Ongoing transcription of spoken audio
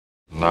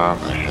Now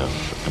I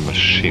have a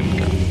machine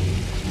gun.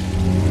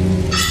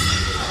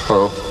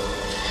 Ho,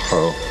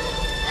 ho,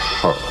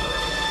 ho.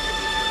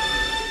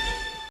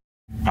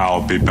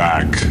 I'll be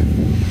back.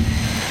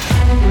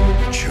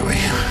 Chewie,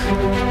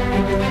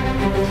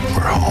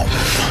 we're home.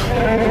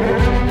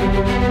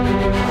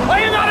 Are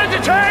you not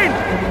entertained?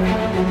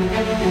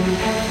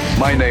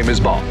 My name is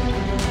Bond.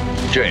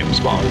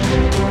 James Bond.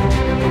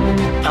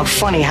 I'm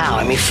funny how?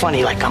 I mean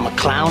funny like I'm a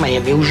clown, I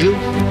amuse you? My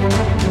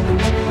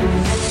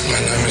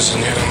name is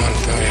Inigo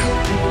Montoya.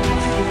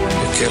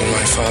 You killed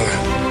my father.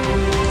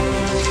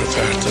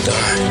 Prepare to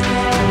die.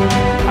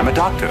 I'm a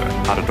doctor,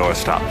 not a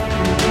doorstop.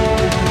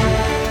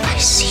 I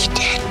see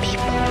dead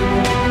people.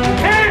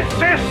 Is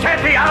this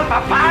City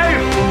Alpha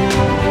 5?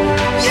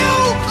 You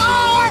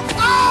are a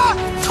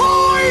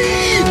toy!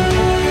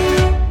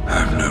 I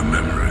have no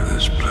memory of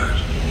this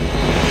place.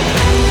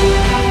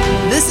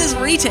 This is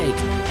Retake,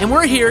 and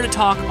we're here to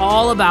talk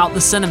all about the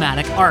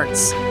cinematic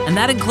arts. And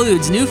that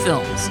includes new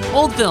films,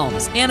 old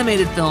films,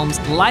 animated films,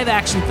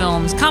 live-action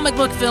films, comic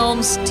book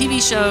films,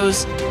 TV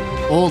shows,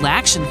 old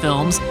action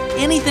films,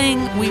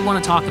 anything we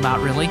want to talk about,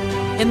 really.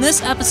 In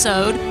this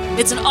episode,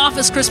 it's an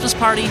office Christmas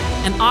party,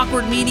 an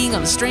awkward meeting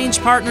of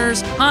strange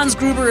partners, Hans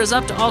Gruber is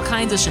up to all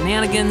kinds of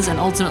shenanigans, and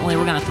ultimately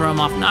we're going to throw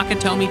him off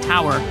Nakatomi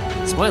Tower.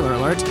 Spoiler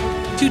alert.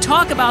 To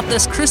talk about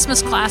this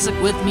Christmas classic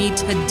with me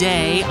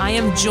today, I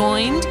am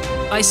joined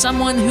by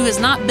someone who has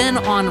not been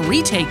on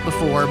Retake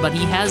before, but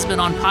he has been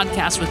on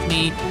podcasts with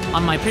me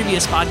on my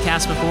previous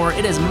podcast before.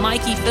 It is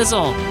Mikey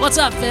Fizzle. What's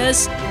up,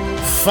 Fizz?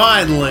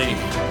 Finally,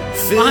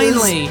 Fizz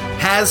Finally.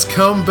 has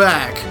come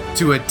back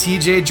to a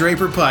TJ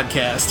Draper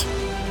podcast.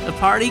 The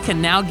party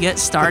can now get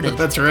started.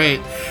 That's right.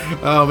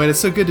 Oh man, it's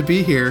so good to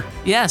be here.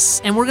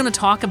 Yes, and we're going to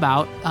talk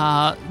about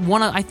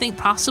one of, I think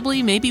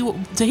possibly, maybe,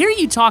 to hear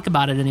you talk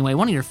about it anyway,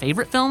 one of your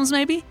favorite films,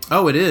 maybe?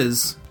 Oh, it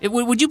is.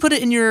 Would you put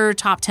it in your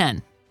top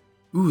 10?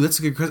 Ooh, that's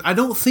a good question. I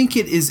don't think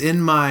it is in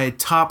my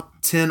top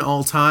 10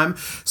 all time.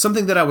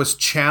 Something that I was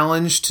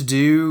challenged to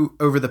do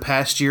over the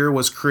past year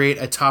was create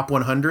a top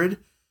 100.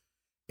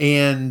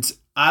 And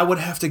I would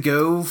have to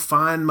go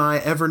find my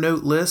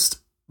Evernote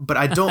list, but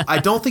I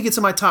don't think it's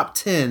in my top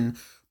 10,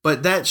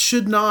 but that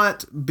should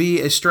not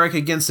be a strike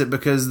against it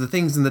because the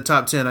things in the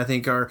top 10 I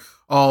think are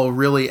all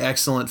really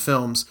excellent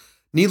films.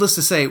 Needless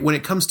to say, when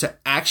it comes to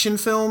action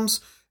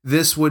films,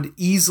 this would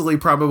easily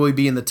probably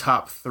be in the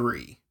top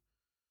 3.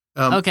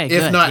 Okay,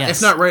 if good, not, yes.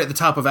 if not right at the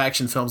top of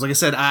action films. Like I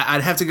said,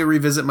 I'd have to go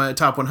revisit my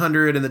top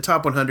 100, and the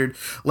top 100,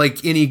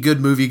 like any good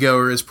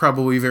moviegoer, is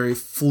probably very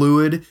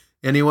fluid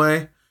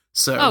anyway.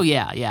 So, Oh,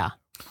 yeah.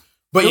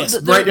 but yes,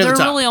 there right near the are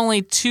top. really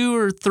only 2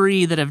 or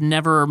 3 that have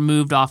never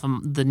moved off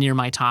of the near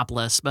my top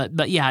list,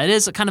 but yeah, it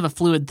is a kind of a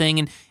fluid thing,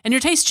 and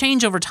your tastes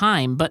change over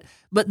time. But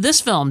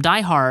this film,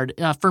 Die Hard,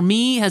 for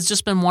me, has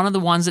just been one of the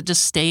ones that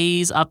just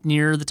stays up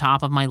near the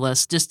top of my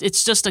list.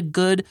 It's just a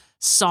good,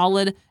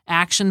 solid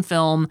action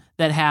film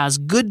that has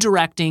good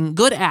directing,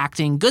 good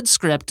acting, good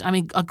script. I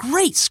mean, a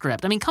great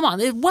script. I mean, come on,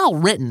 it's well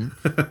written.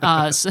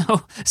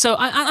 So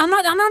I'm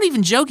not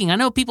even joking. I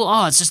know people,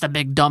 it's just a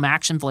big dumb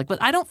action flick, but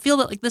I don't feel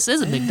that like this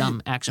is a big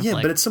dumb action flick.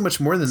 Yeah, but it's so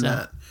much more than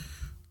that.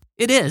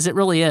 It is. It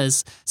really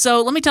is.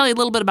 So let me tell you a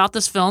little bit about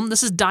this film.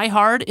 This is Die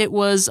Hard. It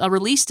was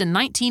released in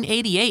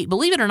 1988.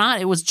 Believe it or not,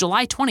 it was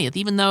July 20th,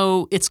 even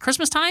though it's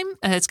Christmas time.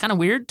 It's kind of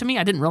weird to me.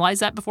 I didn't realize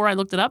that before I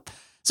looked it up.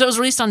 So it was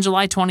released on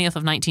July 20th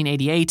of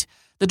 1988.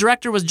 The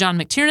director was John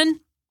McTiernan.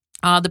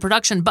 The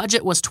production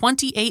budget was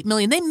 $28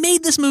 million. They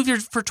made this movie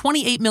for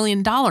 $28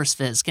 million,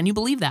 Fizz. Can you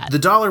believe that? The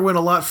dollar went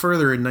a lot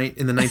further in the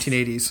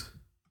 1980s.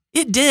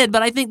 It did,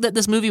 but I think that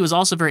this movie was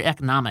also very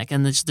economic,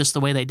 and it's just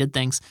the way they did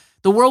things.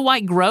 The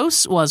worldwide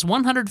gross was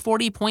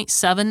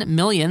 $140.7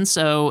 million.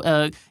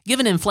 So,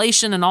 given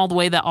inflation and all the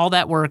way that all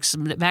that works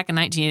back in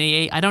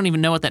 1988, I don't even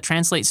know what that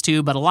translates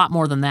to, but a lot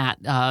more than that,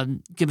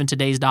 given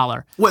today's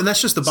dollar. Well, and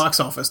that's just the box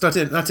office. Not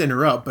to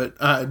interrupt,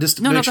 but just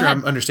to make sure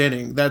I'm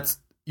understanding,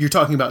 you're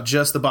talking about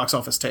just the box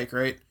office take,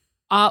 right?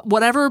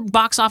 Whatever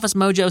Box Office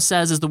Mojo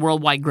says is the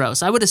worldwide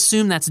gross. I would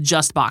assume that's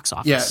just box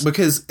office. Yeah,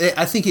 because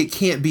I think it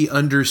can't be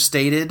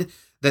understated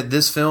that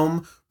this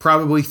film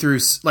probably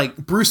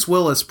Bruce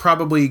Willis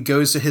probably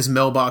goes to his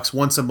mailbox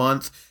once a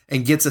month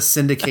and gets a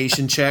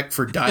syndication check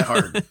for Die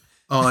Hard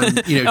on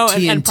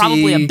TNT. And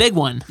probably a big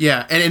one.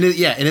 Yeah, and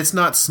it's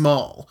not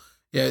small.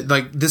 Yeah,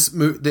 like this,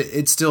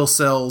 it still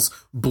sells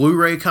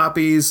Blu-ray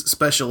copies,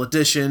 special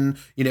edition.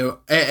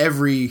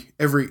 Every.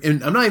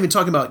 And I'm not even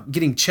talking about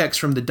getting checks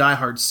from the Die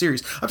Hard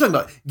series. I'm talking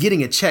about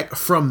getting a check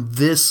from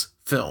this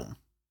film.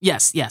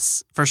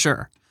 Yes, for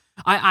sure.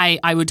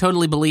 I would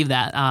totally believe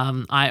that.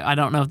 I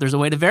don't know if there's a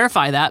way to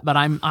verify that, but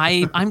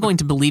I'm going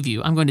to believe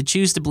you. I'm going to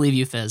choose to believe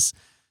you, Fizz.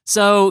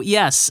 So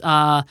yes,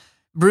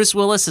 Bruce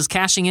Willis is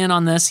cashing in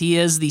on this. He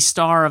is the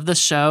star of this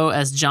show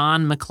as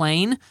John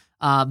McClane.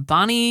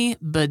 Bonnie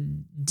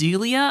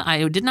Bedelia,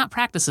 I did not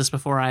practice this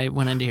before I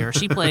went into here.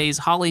 She plays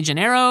Holly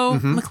Gennaro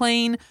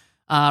McClane.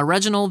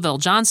 Reginald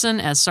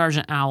VelJohnson as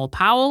Sergeant Al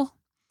Powell.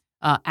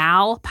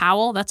 Al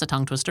Powell, that's a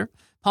tongue twister.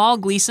 Paul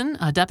Gleason,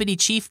 Deputy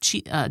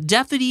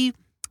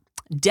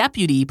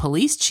Deputy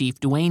Police Chief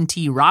Dwayne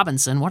T.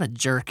 Robinson. What a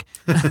jerk.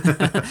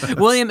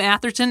 William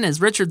Atherton as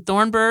Richard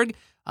Thornburg.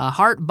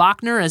 Hart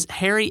Bachner as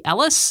Harry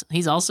Ellis.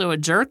 He's also a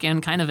jerk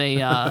and kind of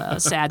a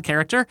sad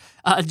character.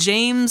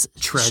 James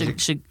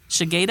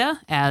Shigeta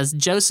as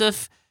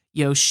Joseph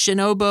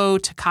Yoshinobu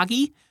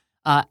Takagi.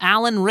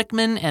 Alan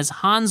Rickman as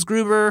Hans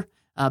Gruber.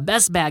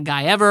 Best bad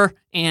guy ever.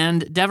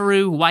 And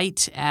Devereaux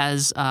White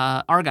as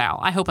Argyle.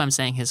 I hope I'm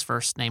saying his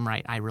first name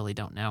right. I really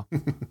don't know.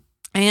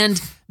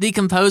 And the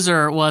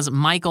composer was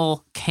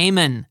Michael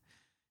Kamen.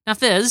 Now,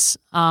 Fizz,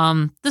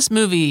 this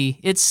movie,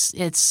 it's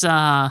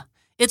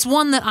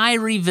one that I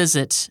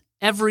revisit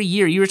every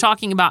year. You were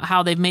talking about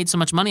how they've made so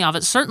much money off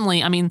it.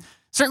 Certainly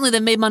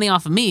they've made money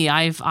off of me.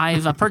 I've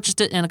purchased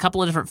it in a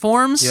couple of different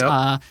forms.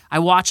 Yep. I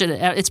watch it.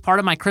 It's part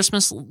of my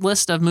Christmas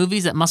list of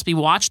movies that must be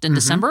watched in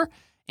December.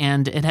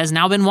 And it has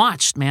now been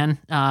watched, man.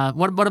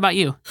 What about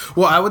you?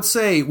 Well, I would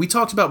say we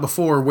talked about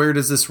before, where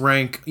does this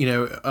rank,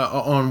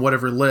 on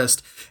whatever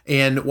list?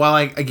 And while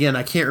I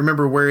can't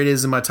remember where it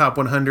is in my top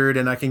 100,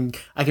 and I can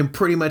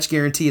pretty much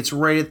guarantee it's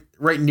right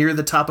near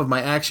the top of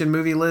my action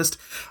movie list.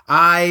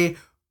 I,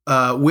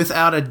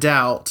 without a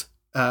doubt,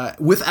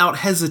 without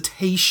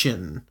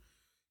hesitation,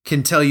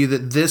 can tell you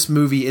that this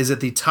movie is at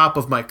the top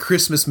of my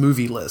Christmas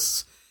movie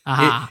lists.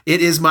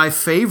 It is my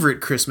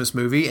favorite Christmas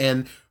movie,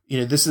 and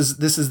this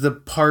is the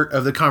part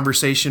of the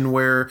conversation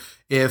where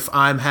if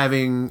I'm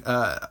having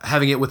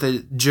it with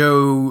a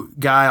Joe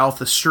guy off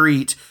the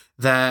street,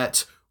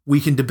 that we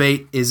can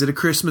debate: is it a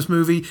Christmas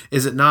movie?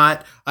 Is it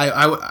not?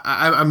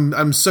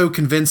 I'm so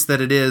convinced that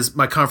it is.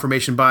 My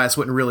confirmation bias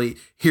wouldn't really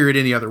hear it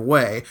any other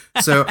way.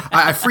 So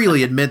I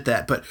freely admit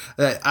that. But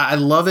I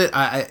love it.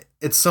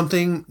 It's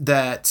something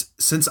that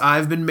since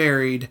I've been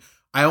married,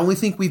 I only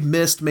think we've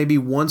missed maybe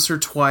once or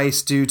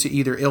twice due to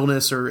either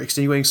illness or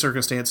extenuating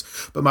circumstance.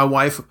 But my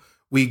wife,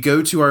 we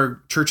go to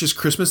our church's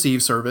Christmas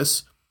Eve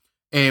service,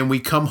 and we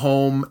come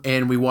home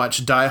and we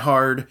watch Die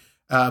Hard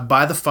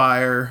by the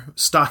fire,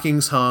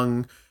 stockings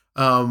hung,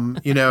 ho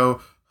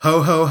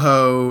ho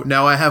ho.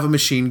 Now I have a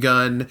machine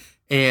gun,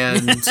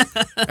 and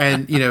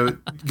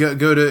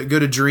go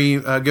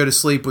to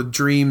sleep with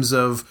dreams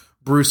of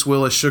Bruce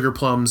Willis sugar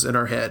plums in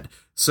our head.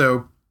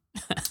 So.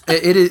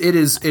 It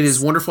is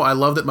wonderful. I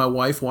love that my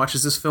wife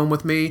watches this film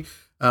with me.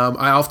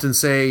 I often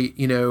say,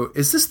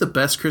 is this the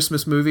best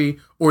Christmas movie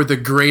or the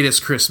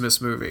greatest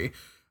Christmas movie?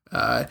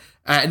 Not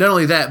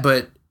only that,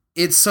 but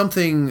it's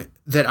something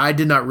that I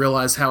did not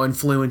realize how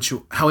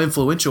influential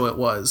it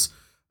was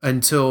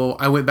until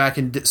I went back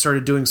and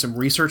started doing some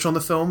research on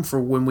the film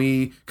for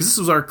because this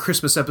was our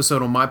Christmas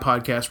episode on my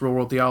podcast, Real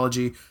World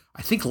Theology,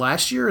 I think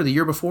last year or the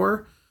year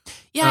before.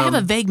 Yeah, I have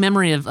a vague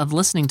memory of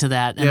listening to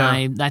that, and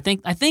I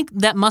think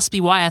that must be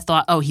why I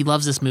thought, he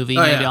loves this movie.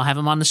 Maybe I'll have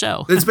him on the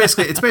show. It's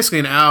basically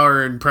an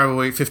hour and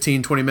probably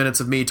 15, 20 minutes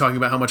of me talking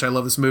about how much I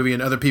love this movie,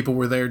 and other people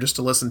were there just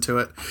to listen to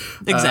it.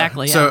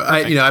 Exactly. So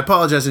I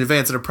apologize in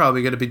advance, and I'm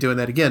probably going to be doing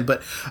that again.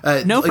 But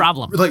no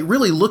problem. Like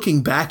really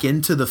looking back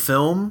into the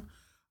film,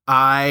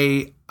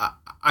 I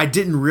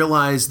didn't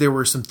realize there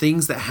were some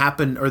things that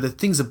happened, or the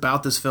things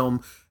about this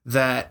film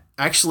that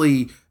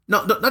actually.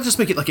 Not just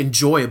make it like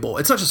enjoyable.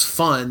 It's not just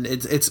fun.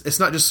 It's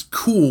not just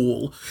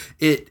cool.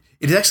 It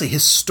is actually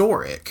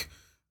historic.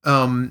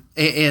 And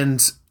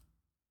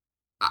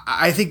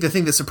I think the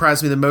thing that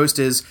surprised me the most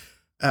is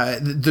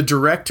the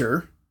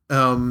director.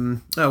 What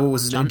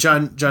was his name?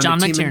 John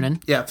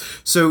McTiernan. Yeah.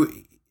 So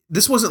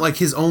this wasn't like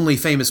his only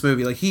famous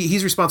movie. Like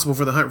he's responsible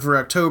for The Hunt for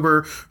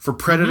October, for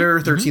Predator,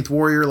 13th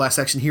Warrior, Last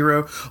Action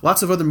Hero,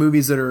 lots of other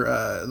movies that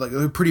are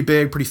like pretty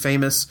big, pretty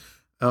famous.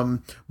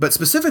 But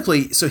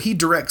specifically, so he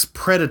directs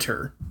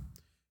Predator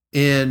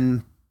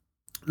in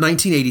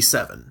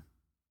 1987.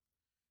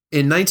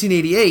 In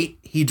 1988,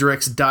 he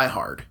directs Die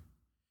Hard.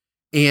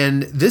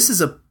 And this is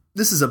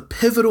a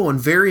pivotal and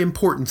very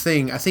important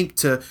thing, I think,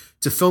 to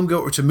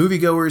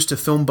moviegoers, to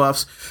film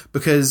buffs,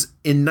 because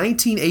in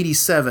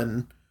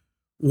 1987,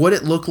 what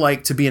it looked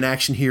like to be an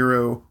action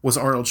hero was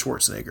Arnold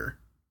Schwarzenegger.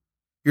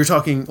 You're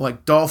talking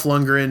like Dolph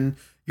Lundgren.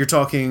 You're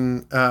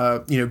talking,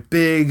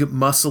 big,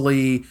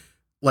 muscly,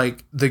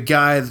 like the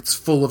guy that's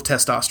full of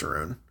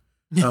testosterone.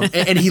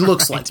 And he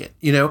looks like it,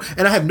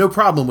 and I have no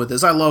problem with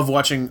this. I love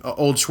watching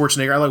old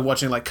Schwarzenegger. I like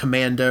watching like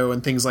Commando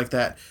and things like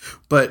that.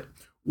 But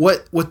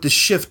what the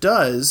shift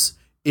does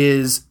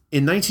is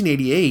in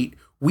 1988,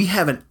 we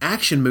have an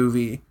action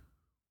movie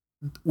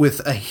with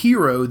a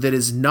hero that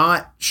is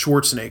not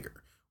Schwarzenegger,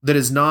 that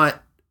is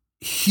not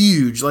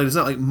huge, like it's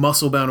not like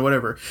muscle bound or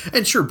whatever.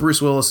 And sure,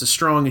 Bruce Willis is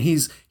strong, and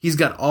he's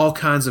got all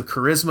kinds of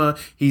charisma.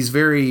 He's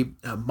very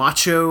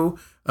macho.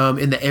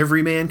 In the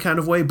everyman kind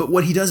of way. But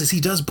what he does is he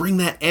does bring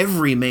that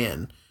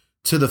everyman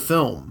to the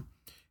film.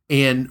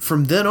 And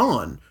from then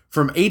on,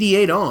 from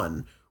 88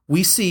 on,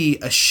 we see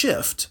a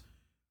shift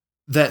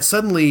that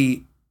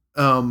suddenly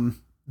John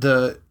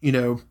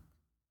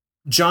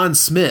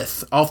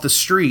Smith off the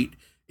street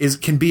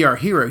can be our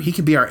hero. He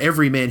can be our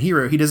everyman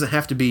hero. He doesn't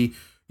have to be,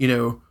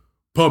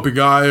 pumping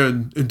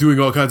iron and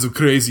doing all kinds of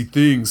crazy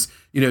things,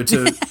 he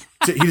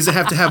doesn't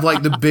have to have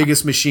like the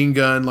biggest machine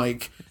gun,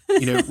 like,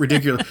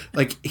 ridiculous.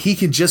 Like he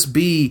can just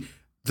be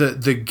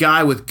the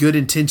guy with good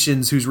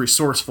intentions who's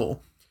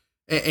resourceful,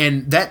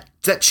 and that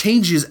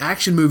changes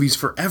action movies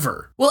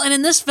forever. Well, and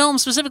in this film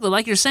specifically,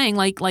 like you're saying,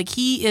 like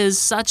he's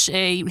such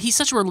a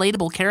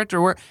relatable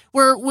character.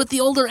 Where with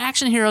the older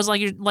action heroes,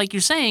 like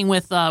you're saying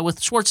with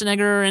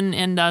Schwarzenegger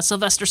and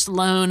Sylvester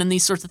Stallone and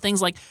these sorts of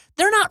things, like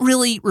they're not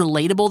really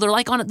relatable. They're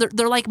like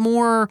they're like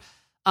more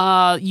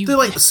they're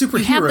like superheroes.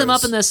 You have them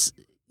up in this.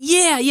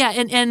 Yeah,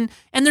 and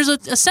there's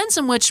a sense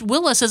in which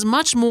Willis is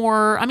much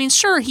more. I mean,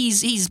 sure,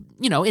 he's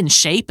in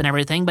shape and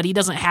everything, but he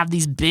doesn't have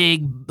these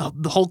big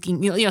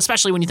hulking.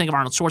 Especially when you think of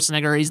Arnold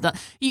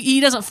Schwarzenegger,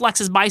 he doesn't flex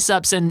his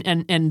biceps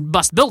and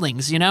bust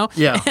buildings.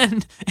 Yeah.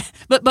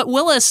 But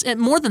Willis,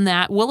 more than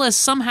that, Willis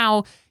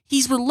somehow.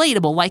 He's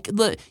relatable, like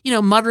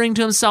muttering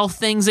to himself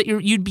things that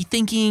you'd be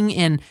thinking,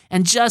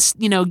 and just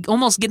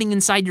almost getting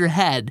inside your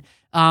head.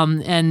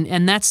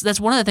 And that's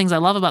one of the things I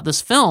love about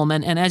this film.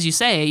 And as you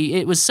say,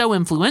 it was so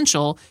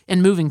influential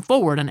in moving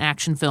forward in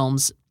action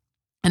films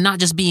and not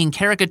just being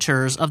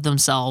caricatures of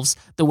themselves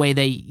the way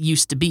they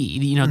used to be.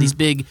 These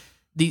big,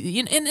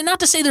 and not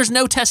to say there's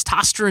no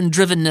testosterone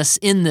drivenness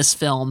in this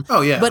film.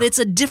 Oh yeah. But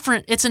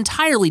it's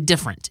entirely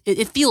different.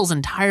 It feels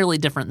entirely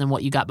different than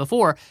what you got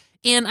before.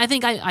 And I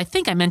think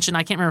I mentioned,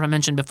 I can't remember if I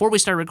mentioned before we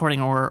started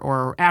recording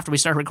or after we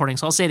started recording,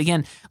 so I'll say it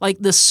again. Like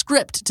the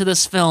script to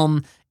this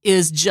film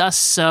is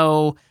just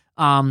so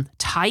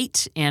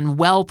tight and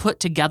well put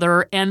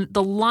together, and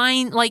the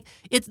line, like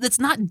it's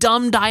not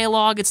dumb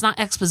dialogue, it's not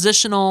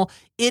expositional.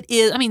 It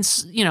is, I mean,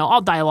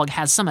 all dialogue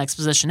has some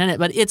exposition in it,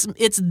 but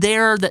it's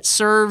there that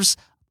serves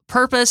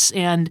purpose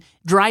and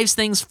drives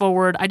things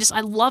forward.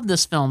 I love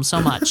this film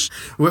so much.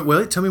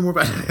 Well, tell me more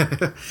about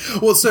it.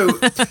 Well, so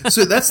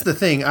that's the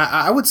thing.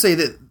 I would say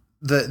that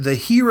the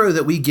hero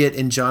that we get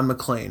in John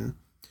McClane,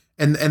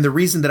 and the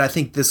reason that I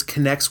think this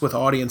connects with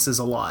audiences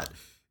a lot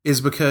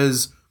is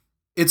because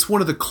it's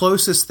one of the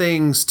closest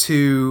things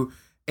to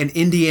an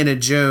Indiana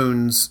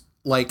Jones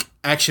like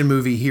action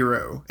movie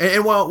hero.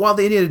 And while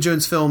the Indiana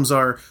Jones films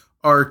are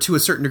to a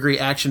certain degree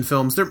action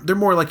films, they're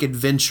more like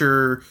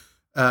adventure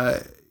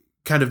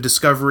kind of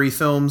discovery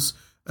films,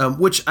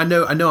 which I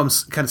know I'm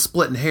kind of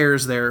splitting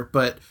hairs there,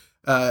 but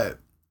like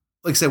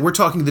I said, we're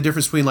talking the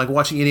difference between like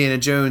watching Indiana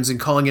Jones and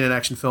calling it an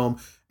action film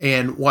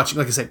and watching,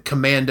 like I said,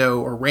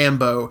 Commando or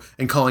Rambo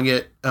and calling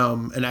it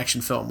an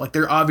action film. Like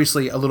they're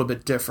obviously a little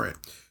bit different.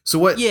 So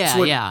what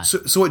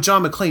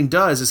John McClane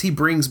does is he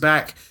brings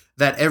back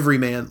that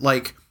everyman.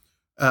 Like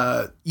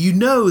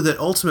that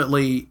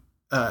ultimately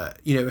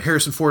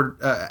Harrison Ford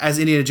as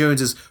Indiana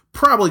Jones is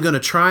probably going to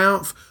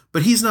triumph,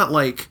 but he's not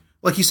like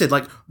you said,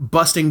 like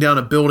busting down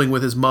a building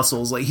with his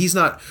muscles. Like he's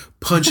not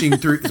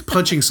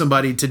punching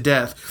somebody to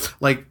death.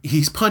 Like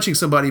he's punching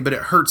somebody, but it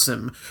hurts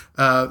him.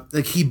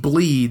 Like he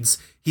bleeds.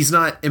 He's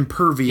not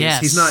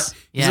impervious. Yes.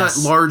 He's not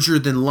larger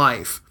than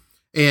life.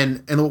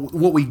 And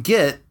what we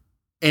get,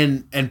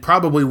 and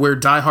probably where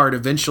Die Hard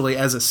eventually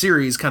as a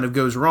series kind of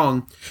goes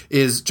wrong,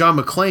 is John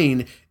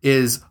McClane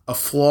is a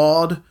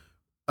flawed,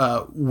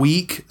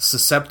 weak,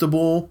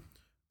 susceptible,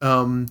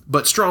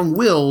 but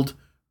strong-willed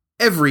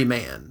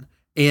everyman.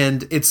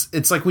 And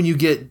it's like when you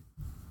get,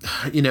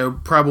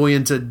 probably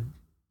into,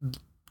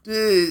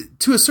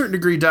 to a certain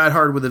degree, Die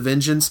Hard with a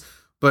Vengeance,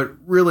 but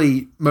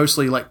really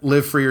mostly like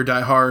Live Free or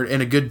Die Hard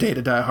and A Good Day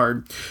to Die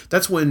Hard.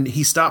 That's when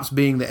he stops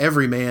being the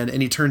everyman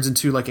and he turns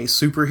into like a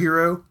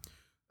superhero.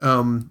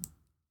 And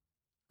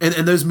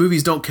those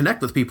movies don't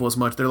connect with people as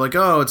much. They're like,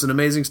 oh, it's an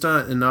amazing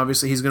stunt, and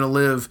obviously he's going to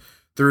live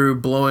through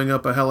blowing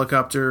up a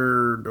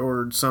helicopter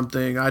or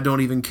something. I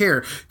don't even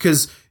care,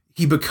 because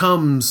he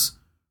becomes...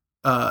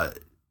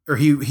 or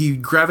he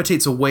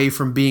gravitates away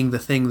from being the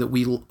thing that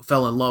we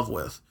fell in love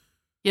with.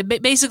 Yeah,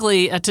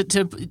 basically,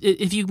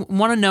 if you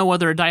want to know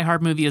whether a Die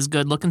Hard movie is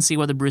good, look and see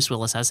whether Bruce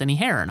Willis has any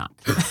hair or not.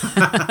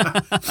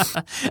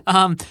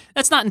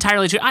 That's not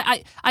entirely true.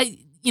 I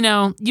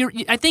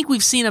think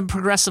we've seen a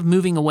progressive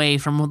moving away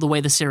from the way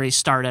the series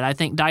started. I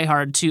think Die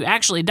Hard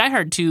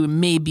 2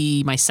 may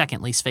be my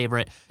second least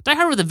favorite. Die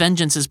Hard with a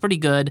Vengeance is pretty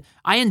good.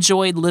 I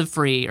enjoyed Live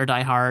Free or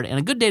Die Hard, and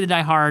A Good Day to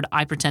Die Hard,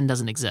 I pretend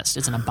doesn't exist.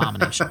 It's an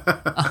abomination.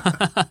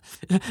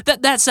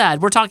 That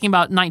said, we're talking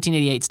about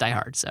 1988's Die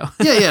Hard, so.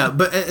 yeah,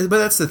 but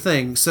that's the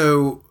thing.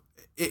 So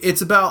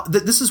it's about,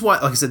 this is why,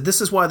 like I said,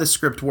 this is why the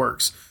script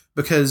works,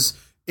 because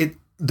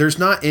there's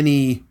not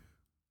any,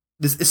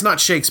 it's not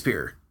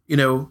Shakespeare.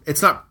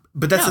 It's not,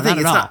 but that's the thing.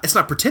 It's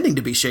not pretending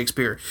to be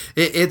Shakespeare.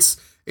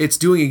 It's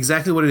doing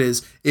exactly what it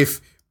is.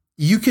 If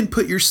you can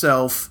put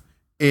yourself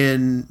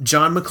in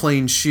John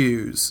McClane's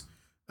shoes,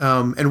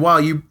 and while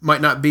you might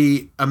not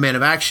be a man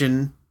of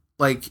action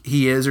like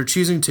he is or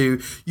choosing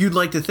to, you'd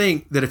like to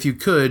think that if you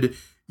could,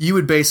 you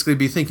would basically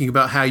be thinking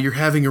about how you're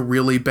having a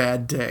really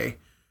bad day,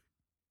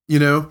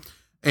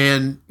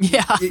 and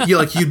yeah,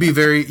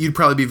 you'd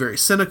probably be very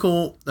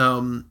cynical.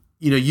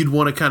 You'd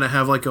want to kind of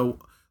have like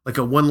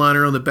a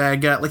one-liner on the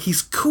bad guy. Like,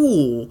 he's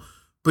cool,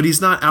 but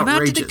he's not outrageous.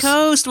 Come out to the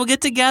coast. We'll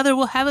get together.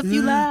 We'll have a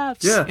few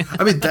laughs. Yeah.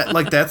 I mean,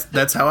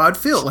 that's how I'd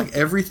feel. Like,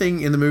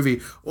 everything in the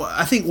movie. Well,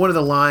 I think one of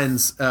the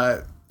lines,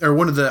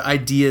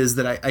 ideas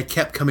that I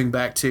kept coming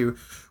back to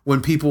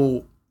when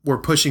people were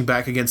pushing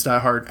back against Die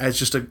Hard as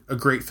just a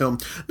great film,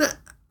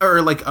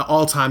 or like an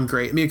all-time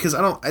great. I mean, because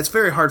it's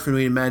very hard for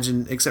me to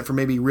imagine, except for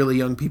maybe really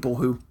young people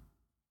who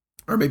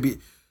are maybe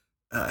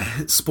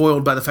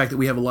spoiled by the fact that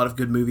we have a lot of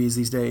good movies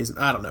these days.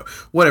 I don't know,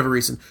 whatever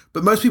reason.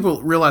 But most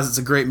people realize it's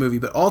a great movie,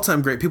 but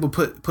all-time great, people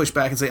push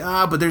back and say,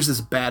 but there's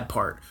this bad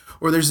part,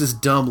 or there's this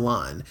dumb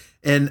line.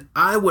 And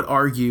I would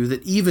argue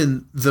that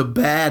even the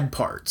bad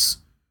parts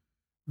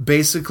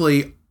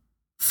basically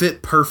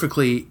fit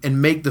perfectly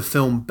and make the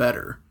film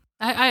better.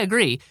 I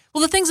agree.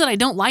 Well, the things that I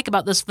don't like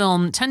about this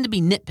film tend to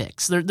be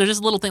nitpicks. They're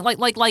just little things.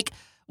 Like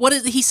what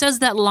is, he says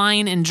that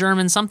line in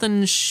German,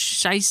 something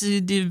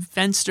Scheiße die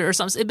Fenster or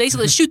something. It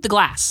basically shoot the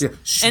glass. Yeah.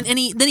 And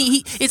he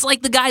it's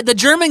like the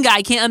German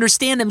guy can't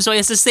understand him, so he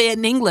has to say it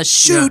in English.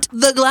 Shoot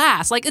the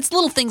glass. Like, it's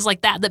little things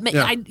like that make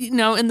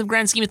in the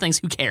grand scheme of things,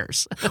 who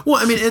cares? Well,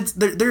 I mean,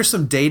 there's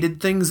some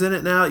dated things in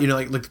it now.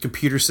 Like the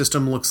computer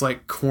system looks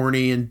like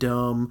corny and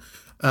dumb.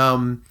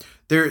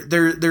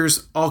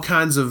 There's all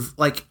kinds of,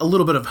 like, a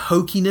little bit of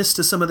hokiness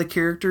to some of the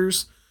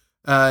characters.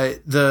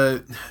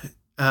 The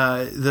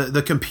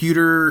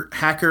computer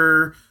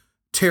hacker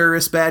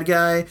terrorist bad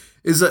guy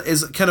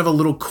is kind of a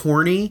little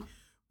corny,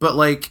 but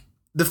like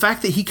the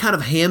fact that he kind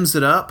of hams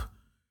it up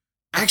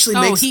actually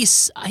makes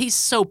he's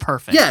so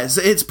perfect. Yeah,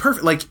 it's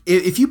perfect. Like,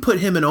 if you put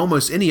him in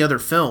almost any other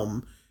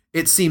film,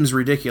 it seems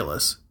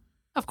ridiculous.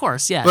 Of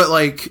course, yeah. But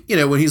like,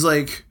 when he's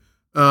like,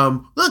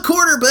 the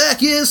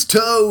quarterback is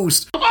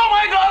toast. Oh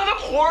my God,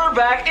 the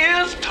quarterback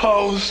is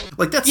toast.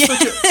 Like,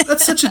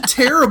 that's such a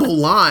terrible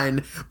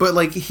line, but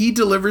like, he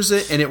delivers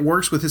it and it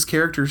works with his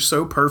character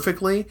so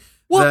perfectly.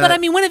 Well, but I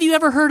mean, when have you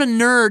ever heard a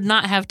nerd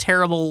not have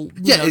terrible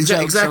jokes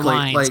exactly. or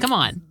lines? Like, come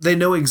on. They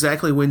know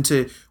exactly when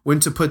to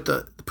put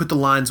the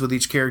lines with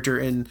each character,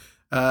 and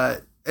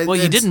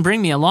you didn't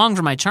bring me along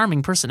for my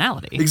charming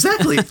personality.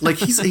 Exactly. Like,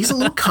 he's a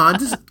little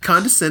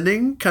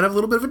condescending, kind of a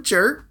little bit of a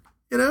jerk,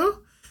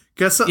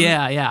 Got something.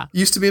 Yeah.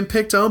 Used to being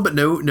picked on, but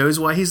knows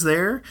why he's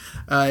there.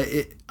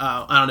 I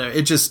don't know.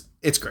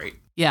 It's great.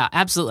 Yeah,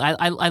 absolutely.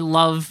 I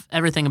love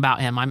everything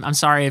about him. I'm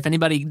sorry if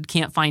anybody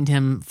can't find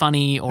him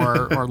funny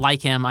or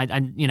like him. I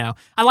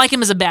like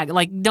him as a bad.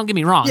 Like, don't get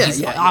me wrong.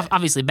 He's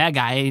obviously a bad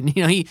guy. And,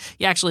 he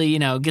actually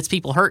gets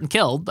people hurt and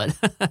killed. But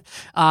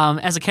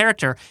as a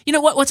character,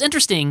 what's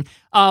interesting.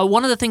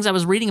 One of the things I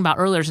was reading about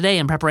earlier today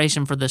in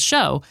preparation for this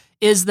show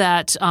is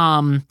that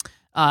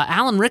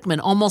Alan Rickman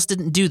almost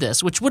didn't do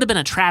this, which would have been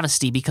a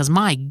travesty, because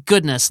my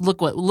goodness,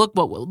 look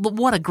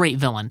what a great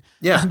villain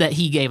that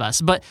he gave us.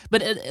 But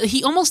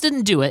he almost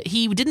didn't do it.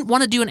 He didn't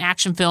want to do an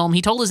action film.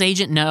 He told his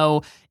agent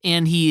no,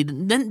 and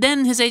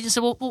then his agent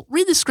said, "Well,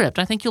 read the script.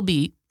 I think you'll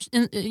be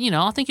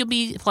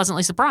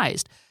pleasantly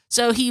surprised."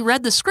 So he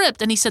read the script,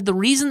 and he said the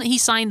reason that he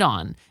signed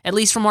on, at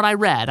least from what I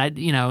read,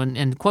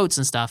 in quotes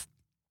and stuff,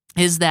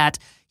 is that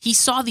he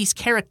saw these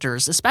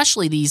characters,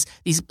 especially these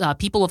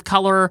people of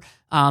color,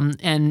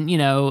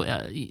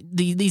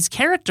 these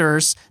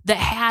characters that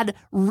had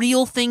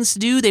real things to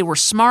do. They were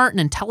smart and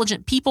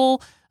intelligent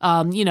people.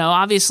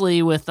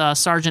 Obviously with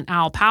Sergeant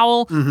Al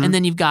Powell, and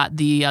then you've got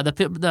the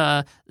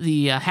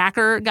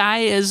hacker guy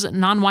is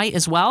non-white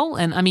as well.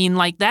 And I mean,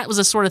 like, that was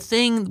a sort of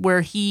thing where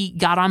he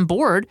got on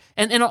board.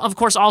 And of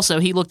course, also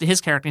he looked at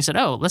his character and he said,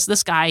 "Oh,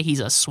 this guy, he's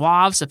a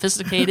suave,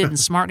 sophisticated, and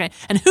smart guy.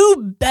 And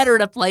who better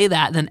to play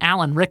that than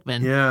Alan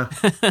Rickman?" Yeah,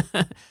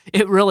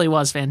 it really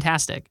was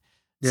fantastic.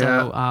 Yeah.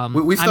 So I'm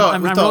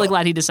really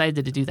glad he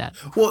decided to do that.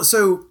 Well,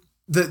 so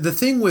the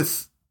thing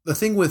with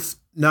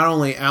not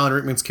only Alan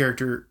Rickman's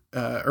character,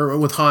 or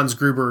with Hans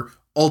Gruber,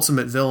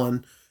 ultimate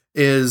villain,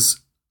 is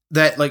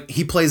that, like,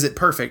 he plays it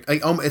perfect.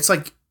 Like, it's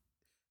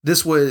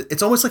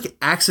almost like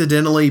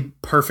accidentally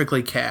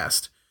perfectly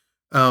cast.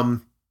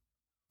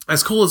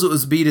 As cool as it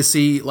was be to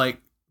see,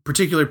 like,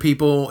 particular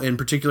people in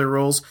particular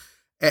roles,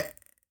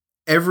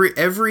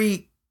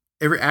 every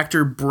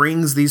actor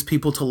brings these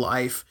people to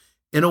life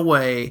in a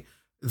way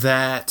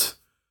that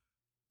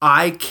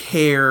I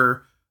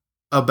care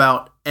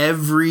about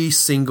every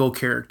single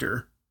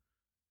character.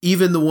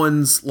 Even the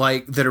ones,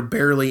 like, that are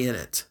barely in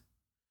it.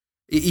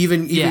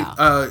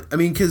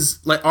 Because,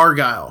 like,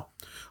 Argyle.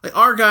 Like,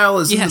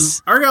 Argyle's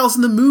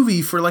in the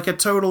movie for, like, a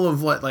total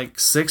of, like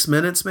 6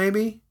 minutes,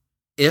 maybe?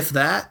 If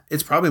that.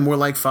 It's probably more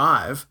like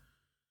 5.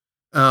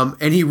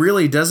 And he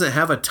really doesn't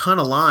have a ton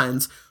of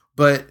lines,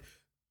 but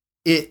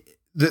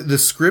the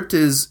script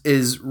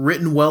is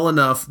written well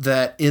enough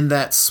that in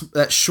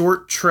that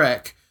short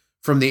trek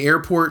from the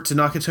airport to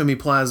Nakatomi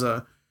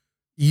Plaza,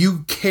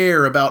 you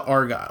care about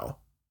Argyle.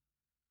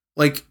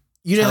 Like,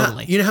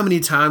 totally. You know how many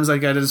times,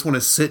 like, I just want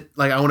to sit,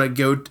 like, I want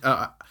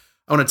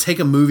to take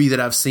a movie that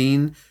I've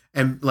seen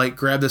and, like,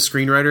 grab the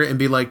screenwriter and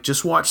be like,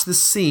 just watch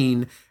this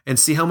scene and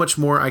see how much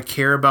more I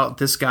care about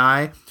this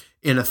guy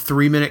in a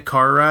 3-minute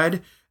car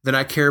ride than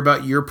I care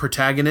about your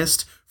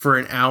protagonist for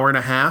an hour and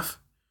a half.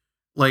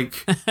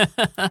 Like,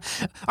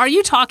 are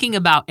you talking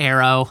about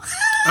Arrow?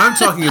 I'm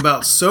talking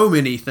about so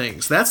many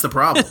things. That's the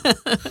problem.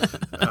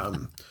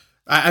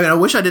 I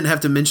wish I didn't have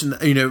to mention,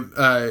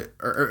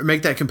 or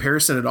make that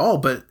comparison at all,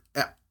 but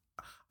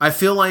I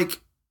feel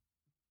like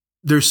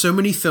there's so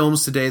many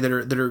films today that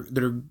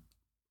are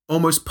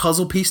almost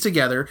puzzle pieced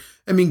together.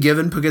 I mean,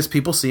 given because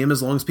people see them,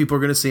 as long as people are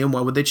going to see them,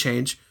 why would they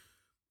change?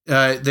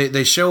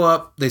 They show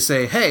up, they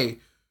say, "Hey,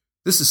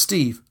 this is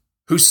Steve."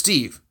 Who's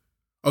Steve?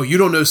 Oh, you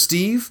don't know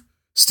Steve?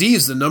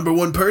 Steve's the number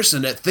one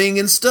person at Thing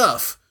and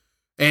Stuff.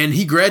 And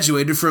he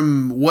graduated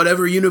from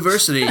whatever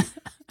university,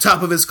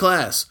 top of his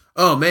class.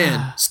 Oh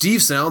man,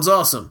 Steve sounds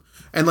awesome.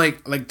 And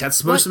like that's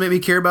supposed to make me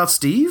care about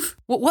Steve?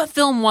 What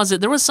film was it?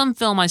 There was some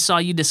film I saw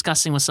you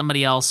discussing with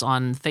somebody else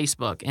on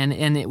Facebook,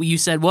 and you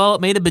said, "Well,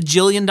 it made $1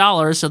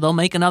 bajillion, so they'll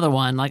make another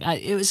one." Like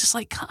it was just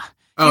like,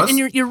 and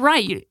you're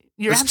right.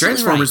 You're it's absolutely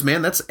Transformers, right.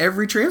 man. That's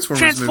every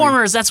Transformers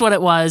movie. That's what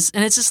it was,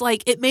 and it's just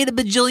like it made $1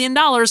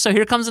 bajillion, so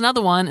here comes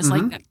another one. It's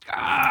like,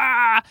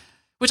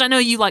 which I know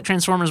you like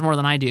Transformers more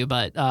than I do,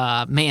 but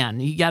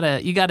man, you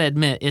gotta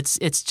admit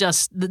it's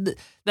just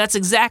that's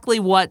exactly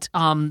what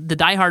the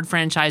Die Hard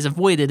franchise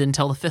avoided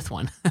until the fifth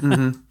one.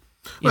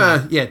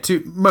 Well, yeah,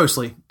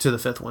 mostly to the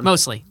fifth one.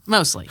 Mostly,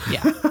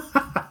 yeah.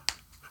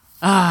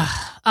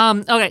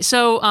 Okay,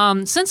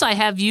 so since I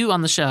have you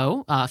on the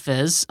show,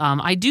 Fizz,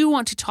 I do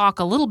want to talk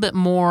a little bit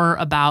more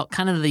about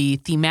kind of the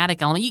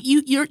thematic element.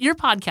 Your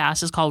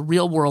podcast is called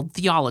Real World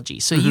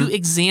Theology, so you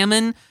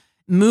examine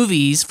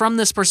movies from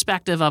this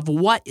perspective of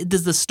what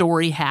does the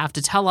story have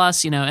to tell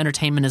us. You know,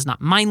 entertainment is not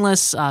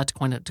mindless, to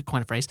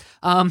coin a phrase.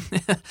 Tell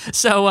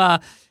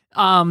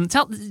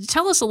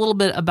us a little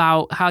bit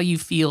about how you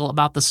feel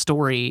about the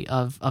story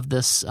of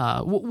this.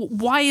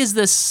 Why is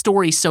this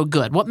story so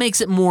good? What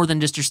makes it more than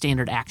just your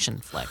standard action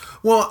flick?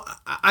 Well,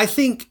 I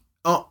think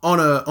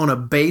on a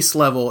base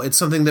level, it's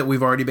something that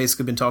we've already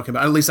basically been talking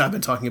about. At least I've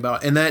been talking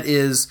about, and that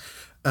is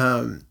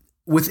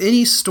with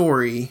any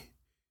story,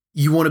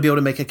 you want to be able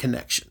to make a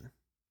connection.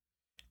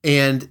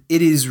 And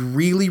it is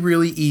really,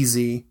 really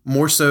easy,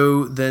 more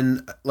so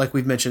than, like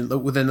we've mentioned,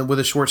 with a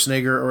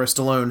Schwarzenegger or a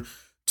Stallone,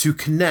 to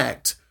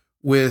connect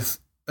with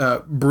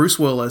Bruce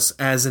Willis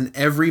as an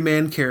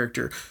everyman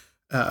character,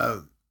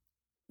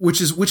 which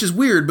is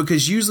weird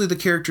because usually the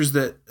characters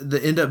that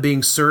end up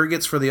being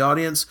surrogates for the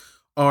audience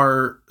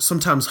are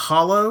sometimes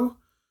hollow,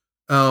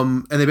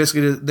 and they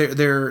basically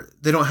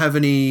they don't have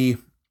any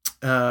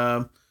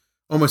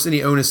almost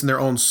any onus in their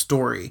own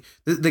story.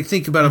 They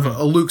think about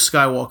a Luke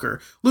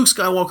Skywalker. Luke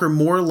Skywalker,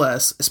 more or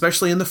less,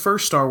 especially in the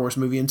first Star Wars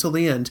movie until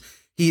the end,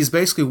 he's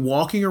basically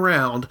walking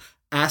around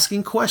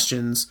asking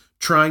questions,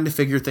 trying to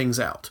figure things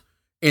out.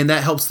 And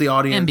that helps the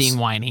audience. And being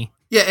whiny.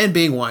 Yeah, and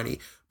being whiny.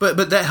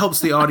 But that helps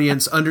the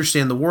audience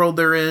understand the world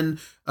they're in.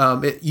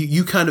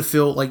 You kind of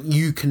feel like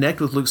you connect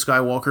with Luke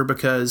Skywalker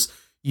because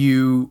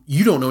you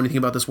don't know anything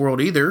about this world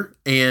either.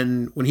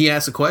 And when he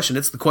asks a question,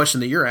 it's the question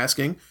that you're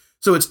asking.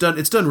 So it's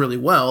done really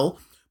well,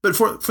 but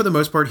for the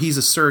most part, he's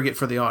a surrogate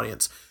for the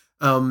audience.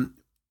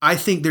 I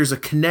think there's a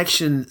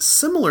connection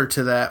similar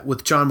to that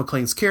with John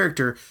McClane's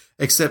character,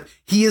 except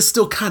he is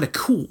still kind of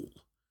cool.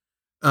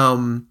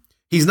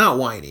 He's not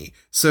whiny.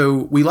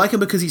 So we like him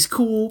because he's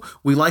cool.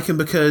 We like him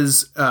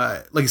because,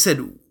 like I said,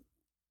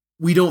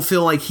 we don't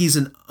feel like he's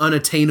an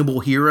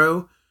unattainable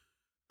hero.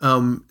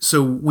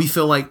 So we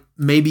feel like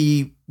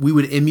maybe we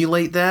would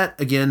emulate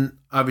that. Again,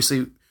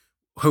 obviously,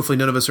 hopefully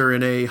none of us are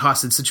in a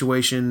hostage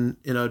situation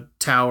in a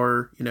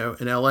tower, in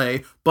LA,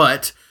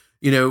 but,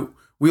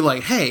 we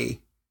like, hey,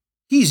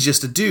 he's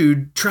just a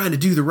dude trying to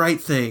do the right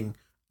thing.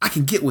 I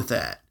can get with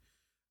that.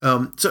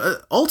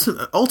 So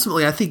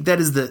ultimately, I think that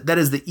is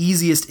the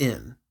easiest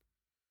in.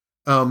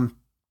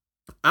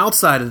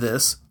 Outside of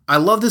this, I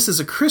love this as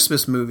a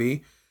Christmas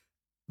movie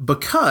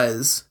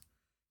because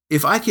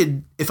if I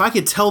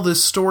could tell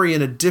this story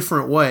in a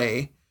different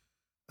way,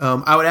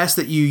 I would ask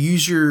that you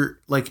use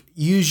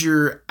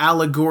your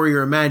allegory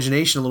or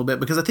imagination a little bit,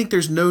 because I think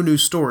there's no new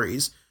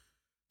stories.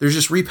 There's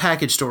just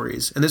repackaged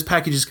stories, and those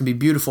packages can be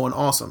beautiful and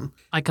awesome.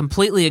 I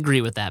completely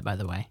agree with that, by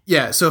the way.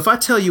 Yeah, so if I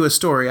tell you a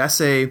story, I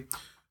say,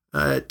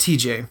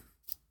 TJ,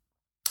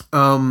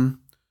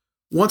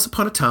 once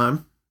upon a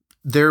time,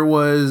 there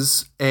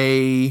was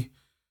a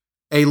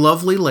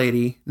lovely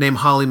lady named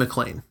Holly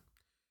McClane,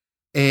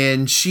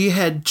 and she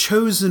had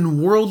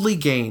chosen worldly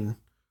gain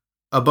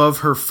above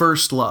her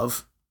first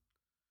love.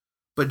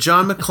 But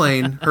John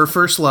McClane, her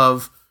first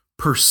love,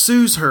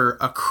 pursues her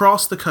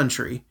across the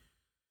country.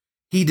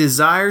 He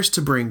desires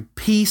to bring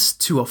peace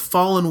to a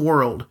fallen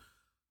world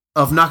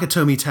of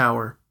Nakatomi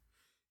Tower.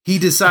 He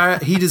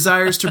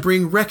desires to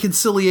bring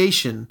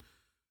reconciliation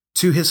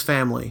to his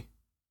family.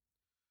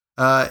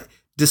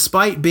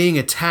 Despite being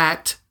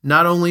attacked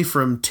not only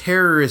from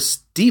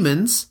terrorist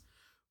demons,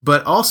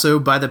 but also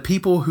by the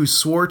people who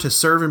swore to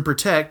serve and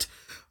protect.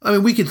 I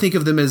mean, we can think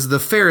of them as the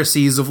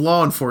Pharisees of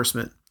law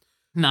enforcement.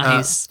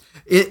 Nice.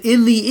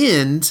 In the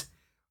end,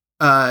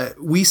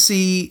 we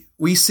see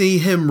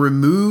him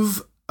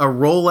remove a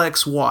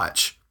Rolex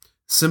watch,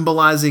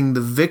 symbolizing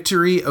the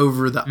victory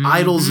over the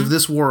idols of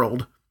this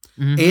world,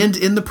 and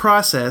in the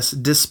process,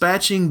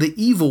 dispatching the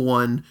evil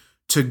one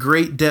to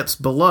great depths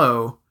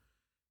below.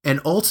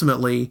 And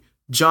ultimately,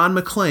 John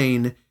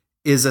McClane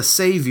is a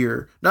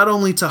savior, not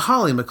only to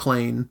Holly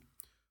McClane,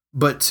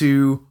 but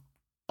to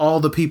all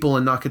the people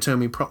in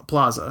Nakatomi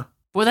Plaza.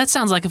 Boy, that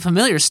sounds like a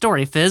familiar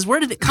story, Fizz.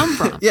 Where did it come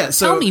from?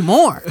 Tell me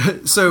more.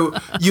 So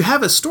you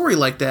have a story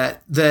like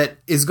that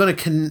is going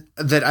to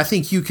that I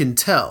think you can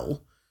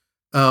tell,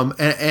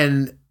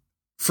 and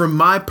from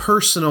my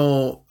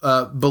personal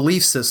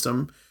belief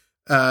system,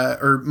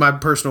 or my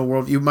personal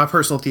worldview, my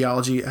personal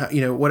theology,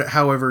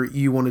 however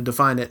you want to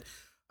define it,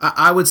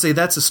 I would say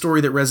that's a story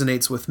that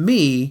resonates with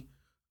me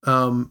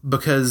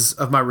because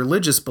of my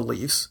religious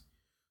beliefs,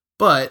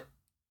 but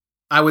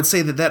I would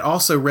say that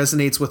also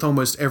resonates with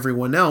almost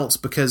everyone else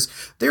because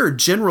there are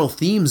general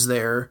themes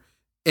there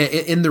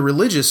in the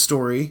religious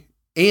story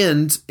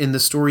and in the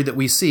story that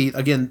we see.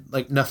 Again,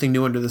 like nothing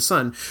new under the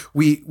sun.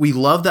 We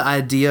love the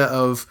idea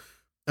of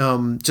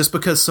just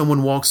because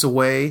someone walks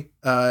away,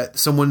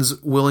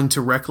 someone's willing to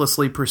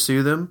recklessly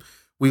pursue them.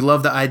 We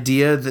love the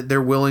idea that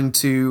they're willing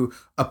to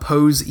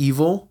oppose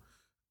evil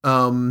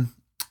for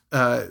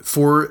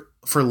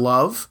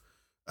love,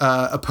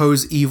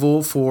 oppose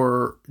evil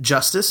for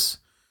justice.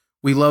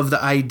 We love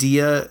the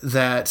idea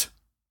that,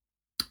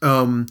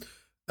 we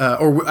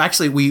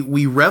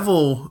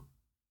revel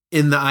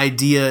in the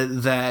idea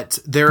that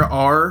there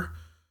are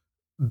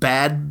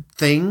bad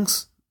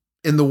things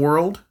in the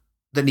world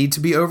that need to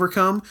be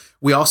overcome.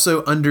 We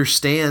also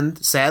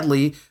understand,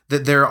 sadly,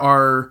 that there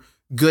are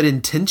good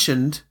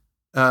intentioned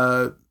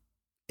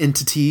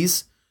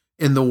entities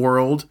in the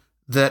world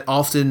that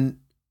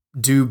often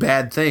do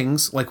bad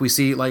things, like we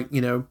see,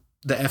 the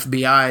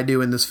FBI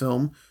do in this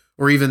film.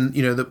 Or even,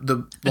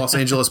 the Los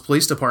Angeles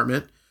Police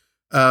Department.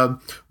 But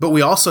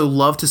we also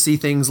love to see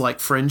things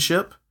like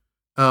friendship.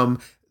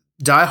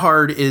 Die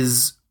Hard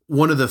is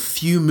one of the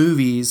few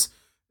movies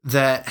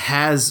that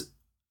has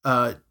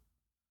that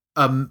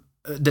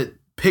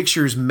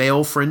pictures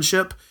male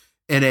friendship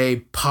in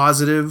a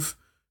positive,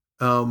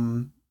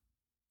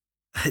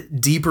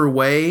 deeper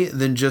way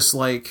than just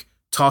like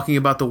talking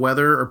about the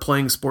weather or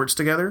playing sports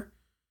together.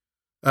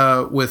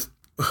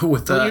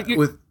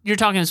 You're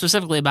talking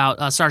specifically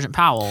about Sergeant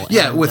Powell.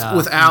 Yeah, with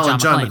Al and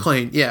John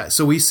McClane. Yeah,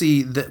 so we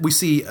see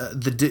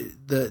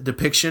the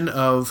depiction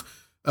of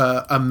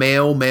a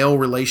male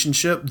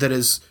relationship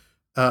that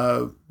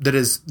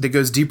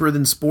goes deeper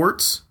than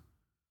sports,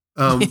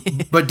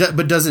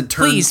 but doesn't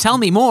turn. Please tell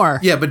me more.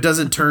 Yeah, but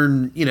doesn't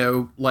turn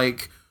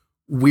like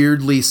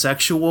weirdly